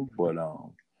supposed to. But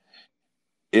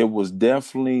it was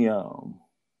definitely.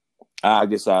 I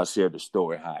guess I'll share the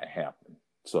story how it happened.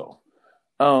 So,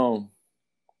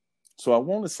 so I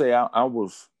want to say I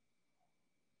want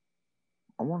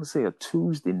to say a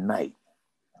Tuesday night.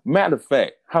 Matter of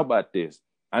fact, how about this?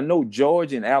 I know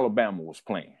Georgia and Alabama was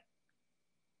playing.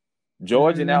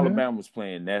 Georgia and Alabama was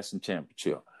playing national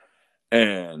championship.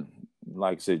 And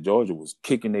like I said, Georgia was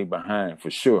kicking their behind for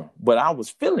sure. But I was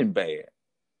feeling bad.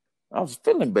 I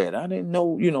didn't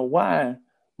know, why.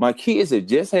 My kids had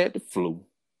just had the flu.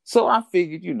 So I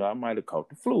figured, I might have caught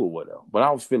the flu or whatever. But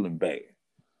I was feeling bad.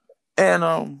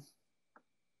 And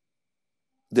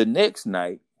the next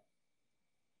night,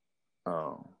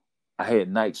 I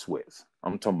had night sweats.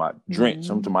 I'm talking about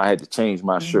drenched. I'm talking about I had to change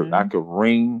my shirt. I could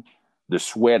wring the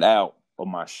sweat out of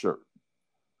my shirt.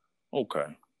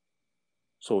 Okay.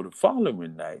 So the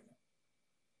following night,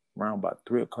 around about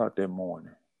 3 o'clock that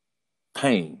morning,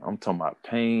 pain. I'm talking about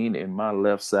pain in my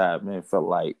left side, man. Felt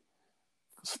like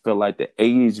the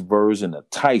aged version of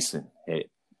Tyson had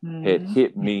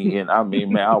hit me. And I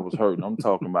mean, man, I was hurting. I'm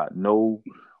talking about no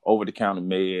over-the-counter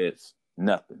meds,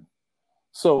 nothing.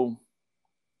 So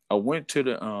I went to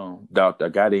the doctor. I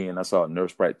got in. I saw a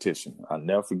nurse practitioner. I'll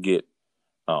never forget.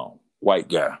 White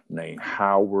guy named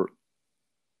Howard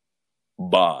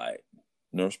Bod,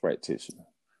 nurse practitioner.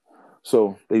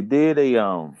 So they did a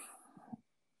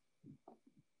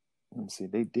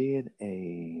They did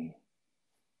a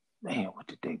what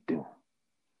did they do?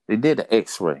 They did an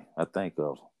X-ray. I think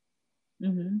of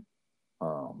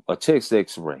a chest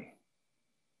X-ray,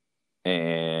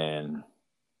 and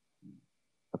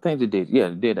I think they did. Yeah,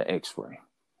 they did an X-ray,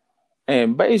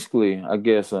 and basically, I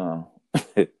guess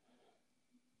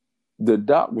the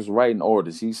doc was writing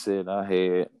orders. He said I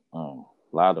had a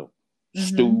lot of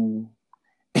stool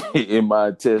in my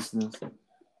intestines,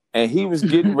 and he was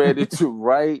getting ready to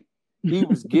write. He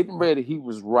was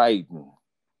writing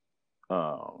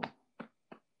a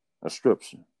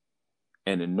prescription,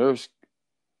 and the nurse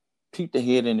peeped the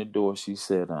head in the door. She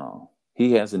said,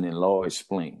 he has an enlarged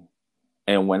spleen.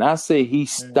 And when I say he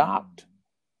stopped,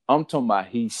 I'm talking about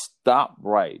he stopped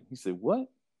right. He said, what?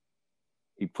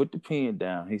 He put the pen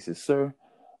down. He said, sir,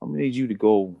 I'm going to need you to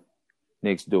go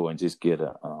next door and just get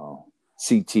a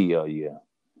CT of your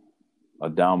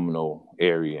abdominal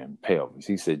area and pelvis.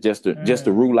 He said, just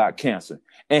to rule out cancer.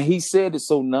 And he said it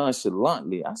so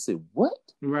nonchalantly. I said, what?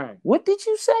 Right. What did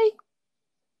you say?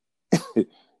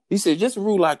 He said, just to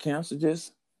rule out cancer,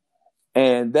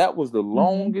 and that was the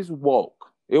longest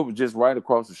walk. It was just right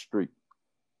across the street.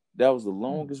 That was the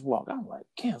longest walk. I'm like,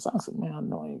 cancer. I said, man, I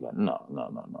know I ain't got no,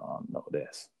 I know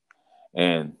this.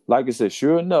 And like I said,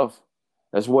 sure enough,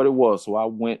 that's what it was. So I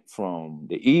went from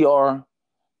the ER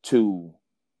to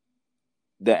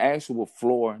the actual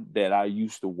floor that I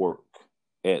used to work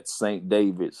at St.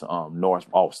 David's, North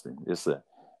Austin. It's a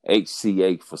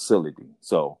HCA facility.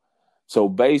 So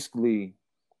basically,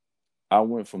 I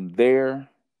went from there.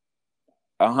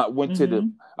 I went to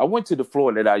the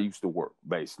floor that I used to work,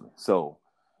 basically. So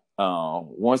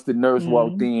once the nurse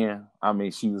walked in, I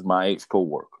mean, she was my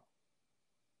ex-coworker.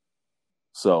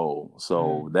 So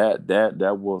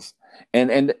that was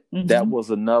and that was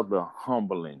another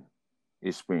humbling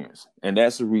experience. And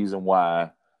that's the reason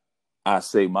why I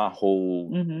say my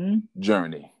whole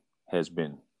journey has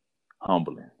been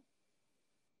humbling.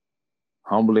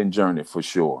 Humbling journey for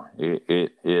sure.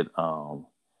 It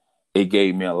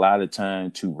gave me a lot of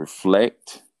time to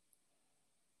reflect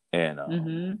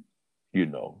and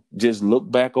just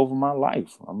look back over my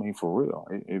life. I mean, for real,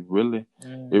 it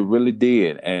really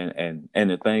did. And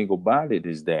the thing about it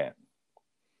is that,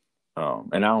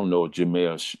 and I don't know if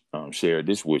Jamel shared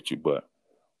this with you, but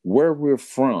where we're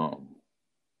from,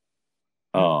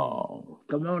 come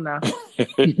on now,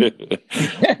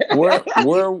 where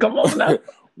come on now,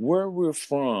 where we're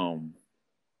from.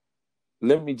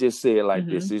 Let me just say it like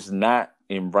this: it's not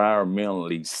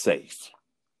environmentally safe.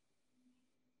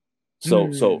 So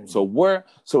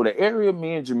the area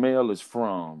me and Jamel is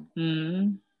from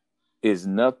is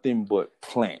nothing but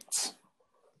plants,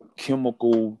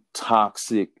 chemical,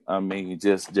 toxic. I mean,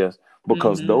 just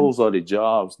because those are the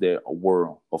jobs that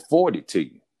were afforded to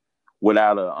you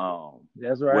without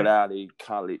a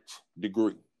college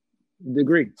degree.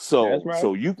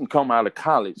 So you can come out of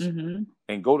college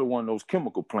and go to one of those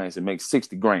chemical plants and make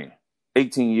 $60,000,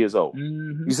 18 years old.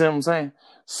 You see what I'm saying?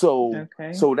 So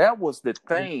that was the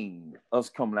thing, us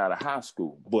coming out of high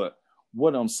school. But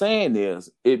what I'm saying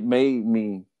is it made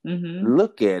me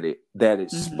look at it, that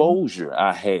exposure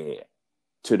I had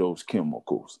to those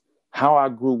chemicals, how I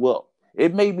grew up.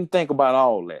 It made me think about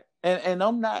all that. And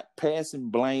I'm not passing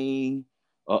blame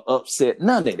or upset.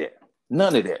 None of that.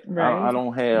 Right. I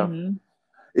don't have.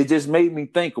 It just made me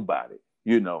think about it,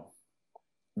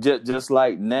 Just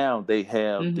like now they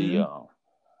have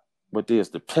but there's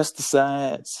the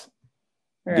pesticides,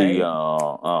 right.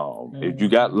 If you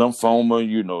got lymphoma,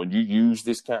 you use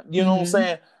this kind, what I'm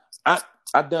saying?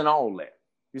 I done all that.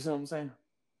 You see what I'm saying?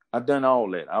 I done all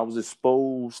that. I was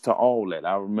exposed to all that.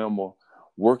 I remember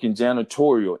working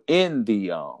janitorial in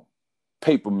the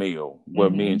paper mill where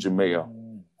me and Jamel.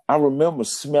 I remember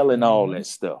smelling all that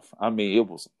stuff. I mean, it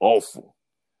was awful.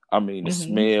 I mean, the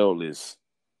smell is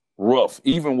rough,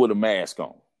 even with a mask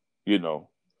on,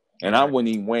 and I wasn't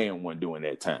even wearing one during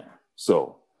that time.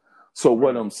 So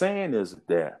what I'm saying is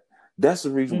that's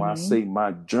the reason why I say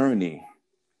my journey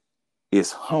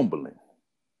is humbling.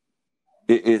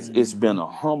 It's been a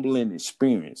humbling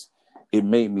experience. It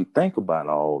made me think about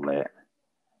all that.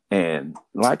 And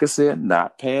like I said,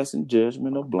 not passing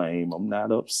judgment or blame. I'm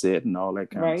not upset and all that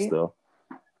kind of stuff.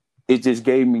 It just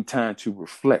gave me time to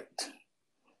reflect.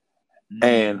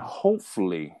 And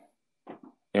hopefully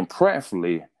and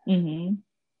prayerfully,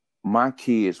 my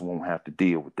kids won't have to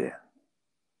deal with that.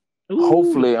 Ooh,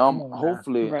 hopefully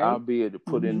I'll be able to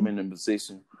put them in a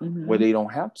position where they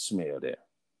don't have to smell that.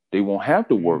 They won't have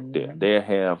to work there. They'll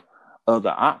have other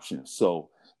options. So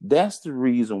that's the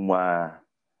reason why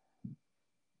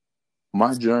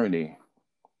my journey,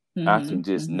 I can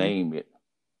just name it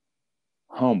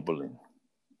humbling.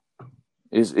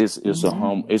 It's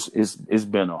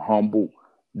been a humble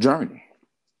journey.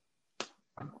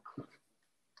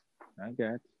 I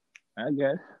got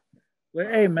you. Well,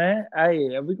 hey man,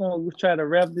 we're gonna try to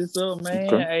wrap this up, man.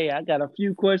 Okay. Hey, I got a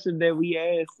few questions that we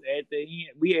asked at the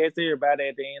end. We asked everybody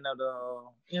at the end of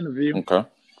the interview. Okay.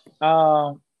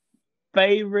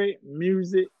 Favorite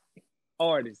music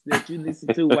artist that you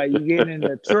listen to while you getting in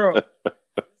the truck?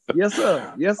 Yes,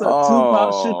 sir.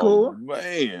 Tupac Shakur.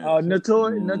 Man.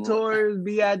 Notorious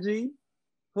B.I.G.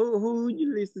 Who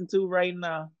you listen to right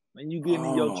now when you getting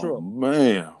in your truck?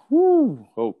 Man. Woo.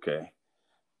 Okay.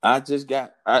 I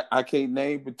can't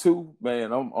name but two,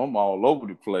 man. I'm all over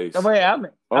the place. I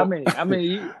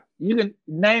mean, you can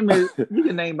name it. You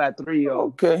can name about three of them.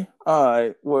 Okay, all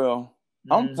right. Well,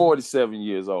 I'm 47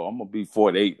 years old. I'm gonna be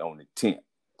 48 on the 10th.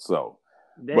 So,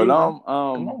 but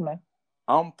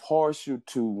I'm partial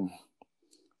to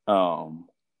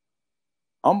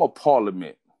I'm a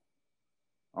Parliament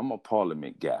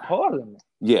guy. Parliament.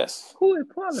 Yes. Who is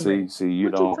Parliament? See, you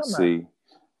what don't see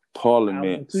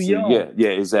Parliament. Too young. Yeah,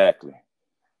 exactly.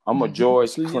 I'm a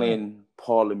George Clinton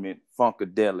Parliament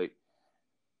Funkadelic.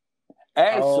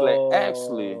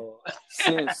 Actually,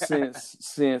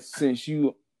 since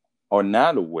you are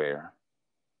not aware,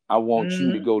 I want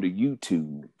you to go to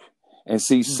YouTube and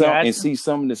see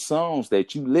some of the songs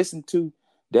that you listen to.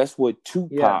 That's what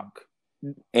Tupac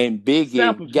and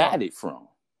Biggie got it from.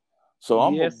 So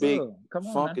I'm a big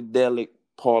Funkadelic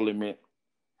Parliament.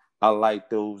 I like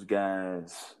those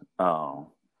guys. I'm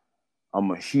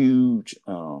a huge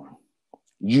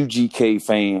UGK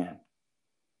fan.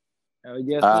 I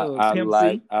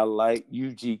like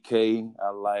UGK. I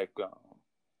like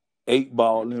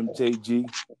 8Ball MJG.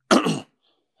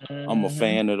 I'm a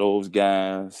fan of those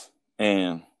guys.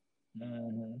 And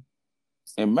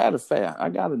matter of fact, I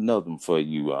got another one for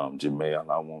you, Jamel.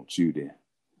 I want you to.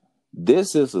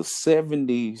 This is a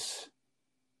 70s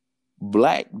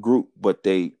black group, but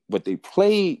they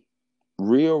played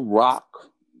real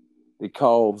rock. It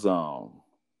calls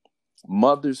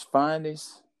Mother's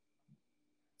Finest.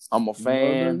 I'm a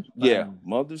fan.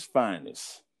 Mother's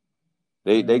Finest.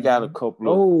 They got a couple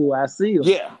of. Oh, I see them.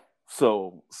 Yeah.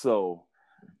 So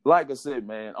like I said,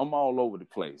 man, I'm all over the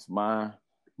place. My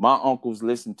uncles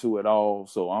listen to it all.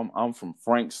 So I'm from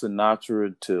Frank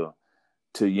Sinatra to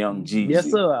Young Jeezy. Yes,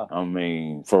 sir. I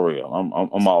mean, for real.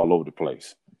 I'm all over the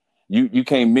place. You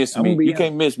can't miss me. You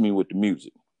can't miss me with the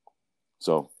music.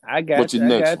 So I got you.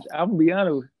 I'm gonna be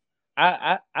honest.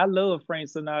 I love Frank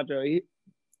Sinatra.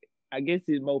 I guess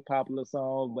his most popular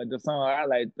song, but the song I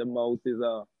like the most is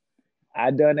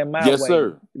 "I Done It My Way."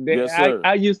 Sir. Yes, sir.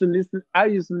 I used to listen. I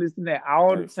used to listen to that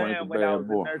all the time when I was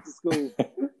in nursing school.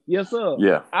 Yes, sir.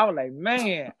 Yeah. I was like,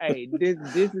 man, hey, this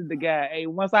is the guy. Hey,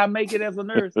 once I make it as a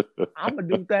nurse, I'm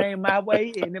gonna do things my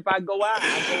way, and if I go out,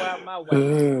 I go out my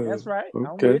way. That's right. Okay.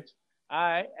 I'm rich. All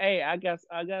right. Hey, I got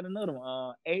another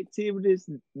one. Activities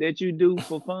that you do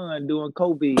for fun during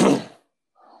COVID.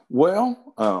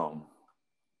 Well,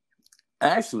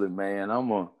 actually, man,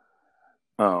 the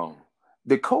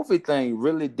COVID thing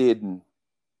really didn't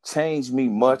change me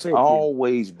much. I've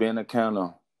always been a kind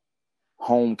of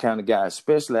home kind of guy,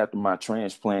 especially after my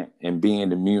transplant and being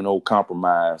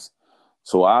immunocompromised.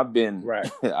 So I've been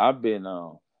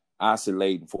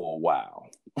isolating for a while.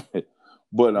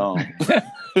 But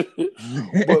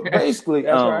basically,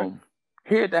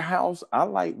 here at the house, I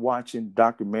like watching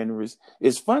documentaries.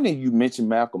 It's funny you mentioned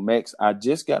Malcolm X. I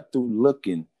just got through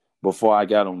looking before I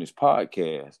got on this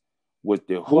podcast with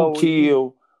the Who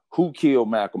Killed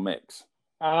Malcolm X.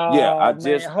 I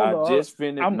just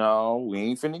finished. No, we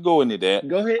ain't finna go into that.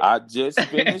 Go ahead. I just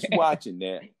finished watching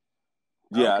that.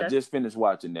 Yeah, okay. I just finished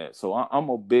watching that. So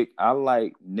I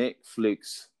like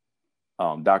Netflix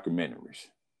documentaries.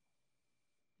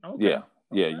 Okay.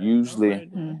 Yeah.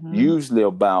 Usually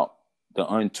about the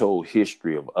untold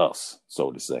history of us,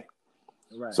 so to say.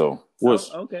 Right. So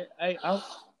okay. I'm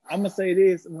gonna say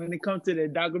this: when it comes to the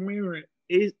documentary,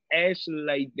 it's actually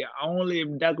like the only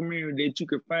documentary that you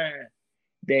can find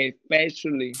that's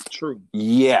factually true.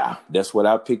 Yeah, that's what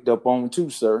I picked up on too,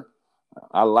 sir.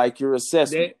 I like your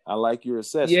assessment.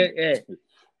 Yeah.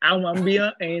 I'm gonna be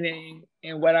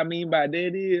and what I mean by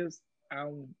that is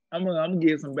I'm gonna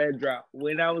give some backdrop.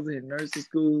 When I was in nursing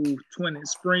school,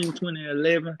 spring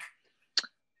 2011,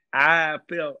 I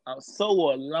felt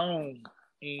so alone,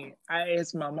 and I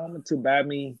asked my mama to buy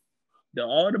me the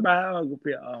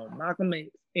autobiography of Malcolm X,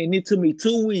 and it took me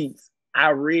 2 weeks.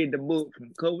 I read the book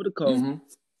from cover to cover,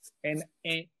 and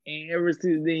ever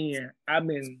since then, I've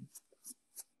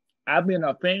been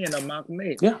a fan of Malcolm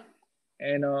X. Yeah,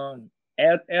 and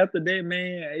after that,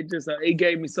 man, it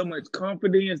gave me so much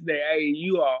confidence that hey,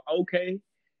 you are okay.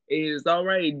 It's all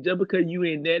right just because you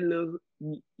in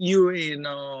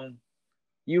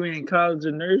college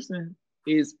of nursing.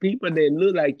 It's people that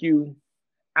look like you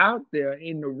out there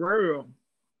in the world,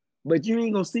 but you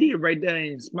ain't gonna see it right there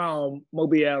in small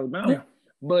Mobile, Alabama. Yeah.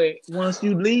 But once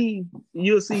you leave,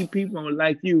 you'll see people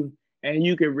like you, and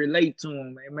you can relate to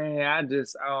them. And man,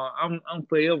 I'm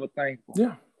forever thankful.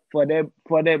 Yeah. For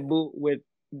that book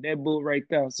right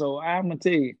there. So I'm gonna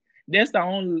tell you, that's the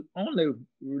only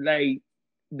like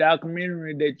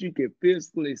documentary that you can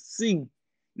physically see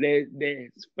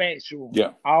that's factual.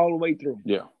 Yeah. All the way through.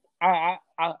 Yeah. I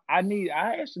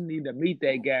actually need to meet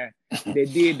that guy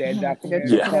that did that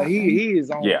documentary. Yeah. He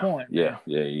is on point. Yeah,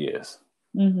 he is.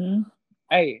 Mm-hmm.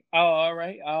 Hey, all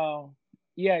right.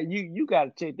 Yeah, you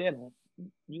gotta check that one.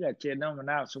 You gotta check that one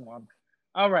out, Shawan.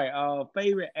 All right.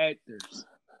 Favorite actors.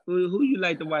 Who you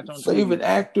like to watch on favorite TV?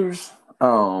 Actors?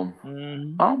 I'm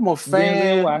a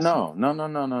fan. No.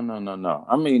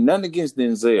 I mean, nothing against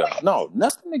Denzel. No,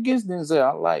 nothing against Denzel.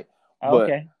 I like,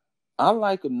 but I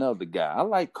like another guy. I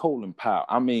like Colin Powell.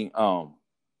 I mean, oh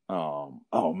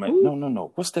man, Who?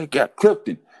 no. What's that guy?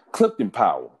 Clifton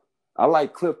Powell. I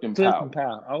like Clifton Powell. Okay.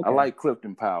 I like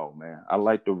Clifton Powell, man. I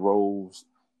like the roles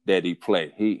that he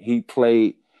played. He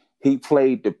played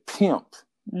the pimp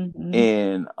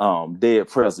in Dead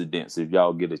Presidents. If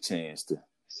y'all get a chance to,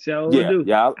 do.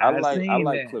 I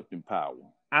like Clifton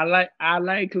Powell. I like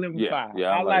Clifton Powell.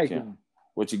 Yeah, I like him.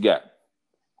 What you got?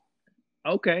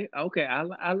 Okay.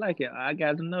 I like it. I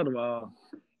got another.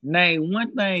 Name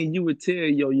one thing you would tell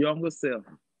your younger self.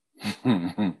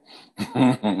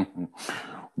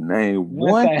 Name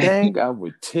one thing I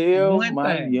would tell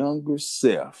my younger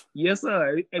self. Yes,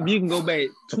 sir. If you can go back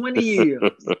 20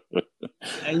 years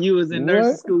and you was in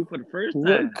nursing school for the first time.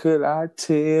 What could I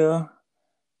tell?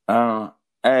 I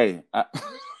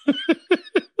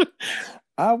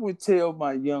would tell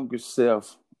my younger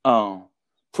self,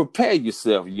 prepare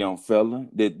yourself, young fella.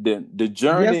 The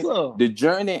journey, yes, the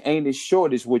journey ain't as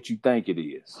short as what you think it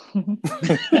is.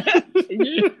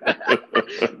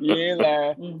 Yeah,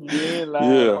 lie. Yeah.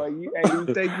 Boy, you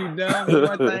think you done with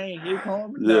one thing, here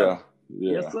comes another.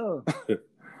 Yeah. Yes, sir.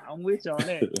 I'm with you on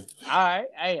that. All right.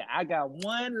 Hey, I got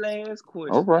one last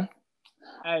question. All right.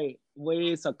 Hey, well,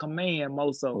 it's a command,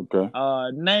 Moso. Okay.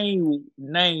 Name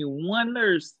one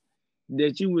nurse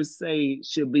that you would say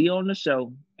should be on the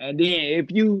show, and then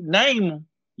if you name them,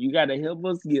 you got to help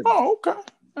us get them. Oh, okay.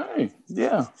 Hey,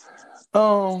 yeah.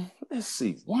 Let's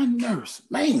see. One nurse,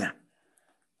 man.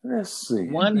 Let's see.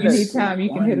 One anytime you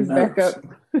can hit us back up.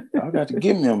 I got to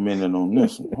give me a minute on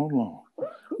this one. Hold on.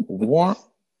 One.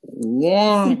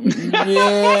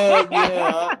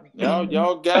 Yeah.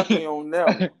 Y'all got me on that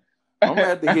one. I'm gonna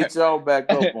have to hit y'all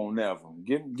back up on that one.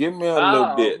 Give me a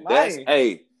little bit.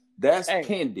 Man. That's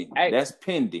pending. That's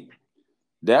pending.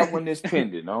 That one is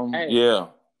pending. Yeah.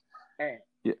 Hey.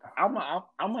 Yeah. I'm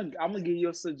gonna give you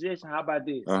a suggestion. How about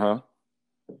this? How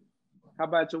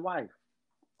about your wife?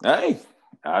 Hey,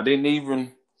 I didn't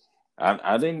even.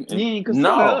 I didn't. You ain't consider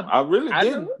her. I really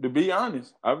didn't. To be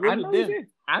honest, I really didn't.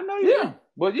 I know you did.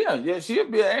 But yeah, she'll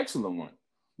be an excellent one.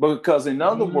 Because in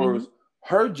other words,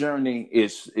 her journey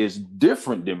is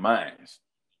different than mine.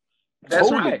 That's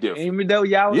totally right. Different. Even though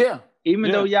y'all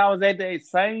was at the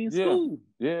same school.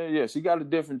 Yeah. She got a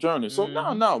different journey. So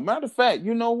no. Matter of fact,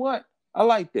 you know what? I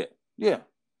like that. Yeah.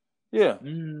 Yeah.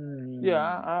 I'm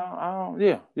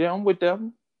with that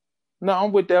one. No,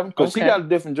 I'm with that one because she got a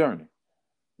different journey.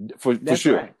 For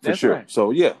sure. Right. For sure. Right.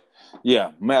 So yeah.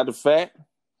 Matter of fact,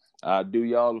 I'll do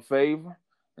y'all a favor,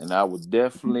 and I would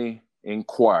definitely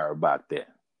inquire about that.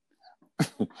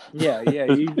 Yeah,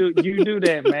 you do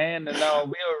that, man, and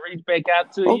we'll reach back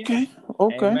out to you. Okay.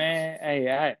 Hey, man,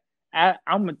 hey,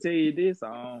 I'm gonna tell you this.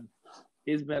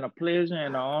 It's been a pleasure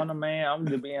and an honor, man. I'm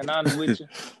just being honest with you.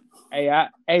 Hey,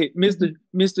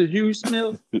 Mr. Hugh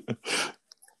Smith.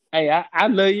 Hey, I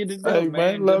love you to death,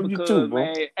 man. Love you too, bro.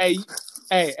 Man, hey,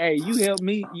 you help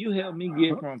me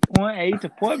get from point A to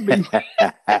point B.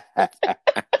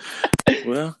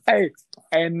 Well, hey,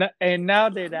 and now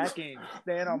that I can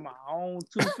stand on my own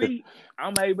 2 feet,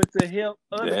 I'm able to help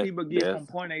other people get from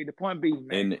point A to point B,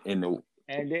 man. In the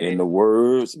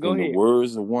words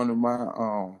of one of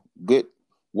my good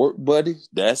work buddies,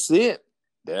 that's it.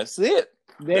 That's it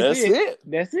right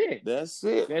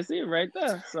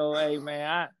there. So, hey,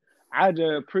 man, I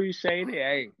just appreciate it.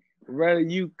 Hey, whether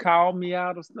you call me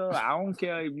out or stuff, I don't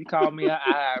care if you call me out.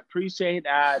 I appreciate it.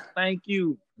 I thank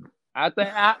you. I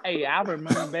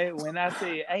remember back when I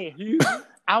said, hey, Hugh,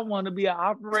 I want to be an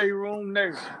operating room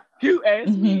nurse. Hugh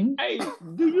asked me, hey,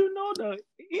 do you know the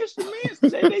instruments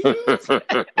that they use?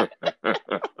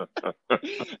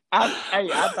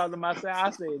 I thought to myself, I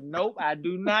said, nope, I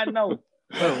do not know.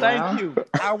 But thank you.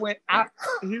 I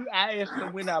asked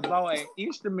him when I bought an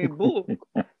instrument book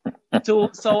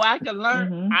so I can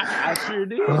learn. I sure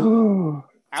did.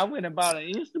 I went and bought an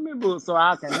instrument book so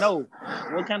I can know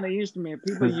what kind of instrument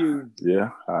people use. Yeah.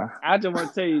 I just want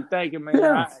to tell you, thank you,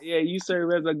 man. You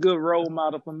serve as a good role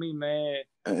model for me, man.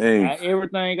 Hey.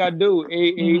 Everything I do,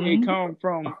 it comes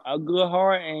from a good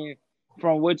heart and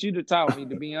from what you taught me,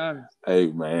 to be honest. Hey,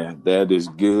 man, that is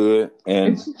good.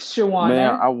 And, Shawana.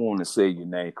 Man, I want to say your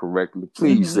name correctly.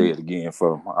 Please say it again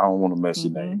for me. I don't want to mess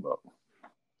your name up.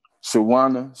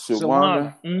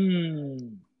 Shawana.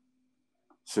 Mm.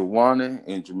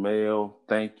 And Jamel,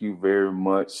 thank you very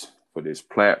much for this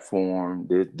platform.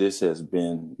 This has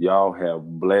been, y'all have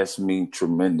blessed me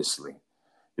tremendously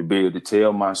to be able to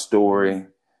tell my story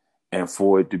and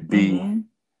for it to be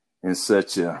in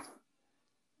such a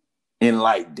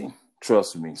enlightening.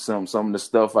 Trust me, some of the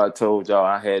stuff I told y'all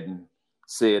I hadn't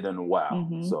said in a while.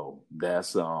 So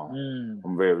that's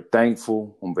I'm very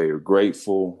thankful. I'm very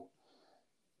grateful.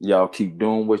 Y'all keep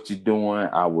doing what you're doing.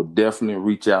 I will definitely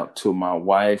reach out to my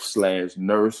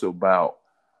wife/nurse about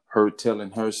her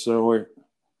telling her story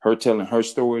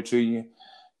to you.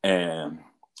 And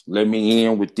let me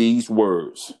end with these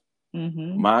words.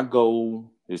 My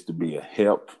goal is to be a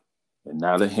help and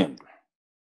not a hindrance.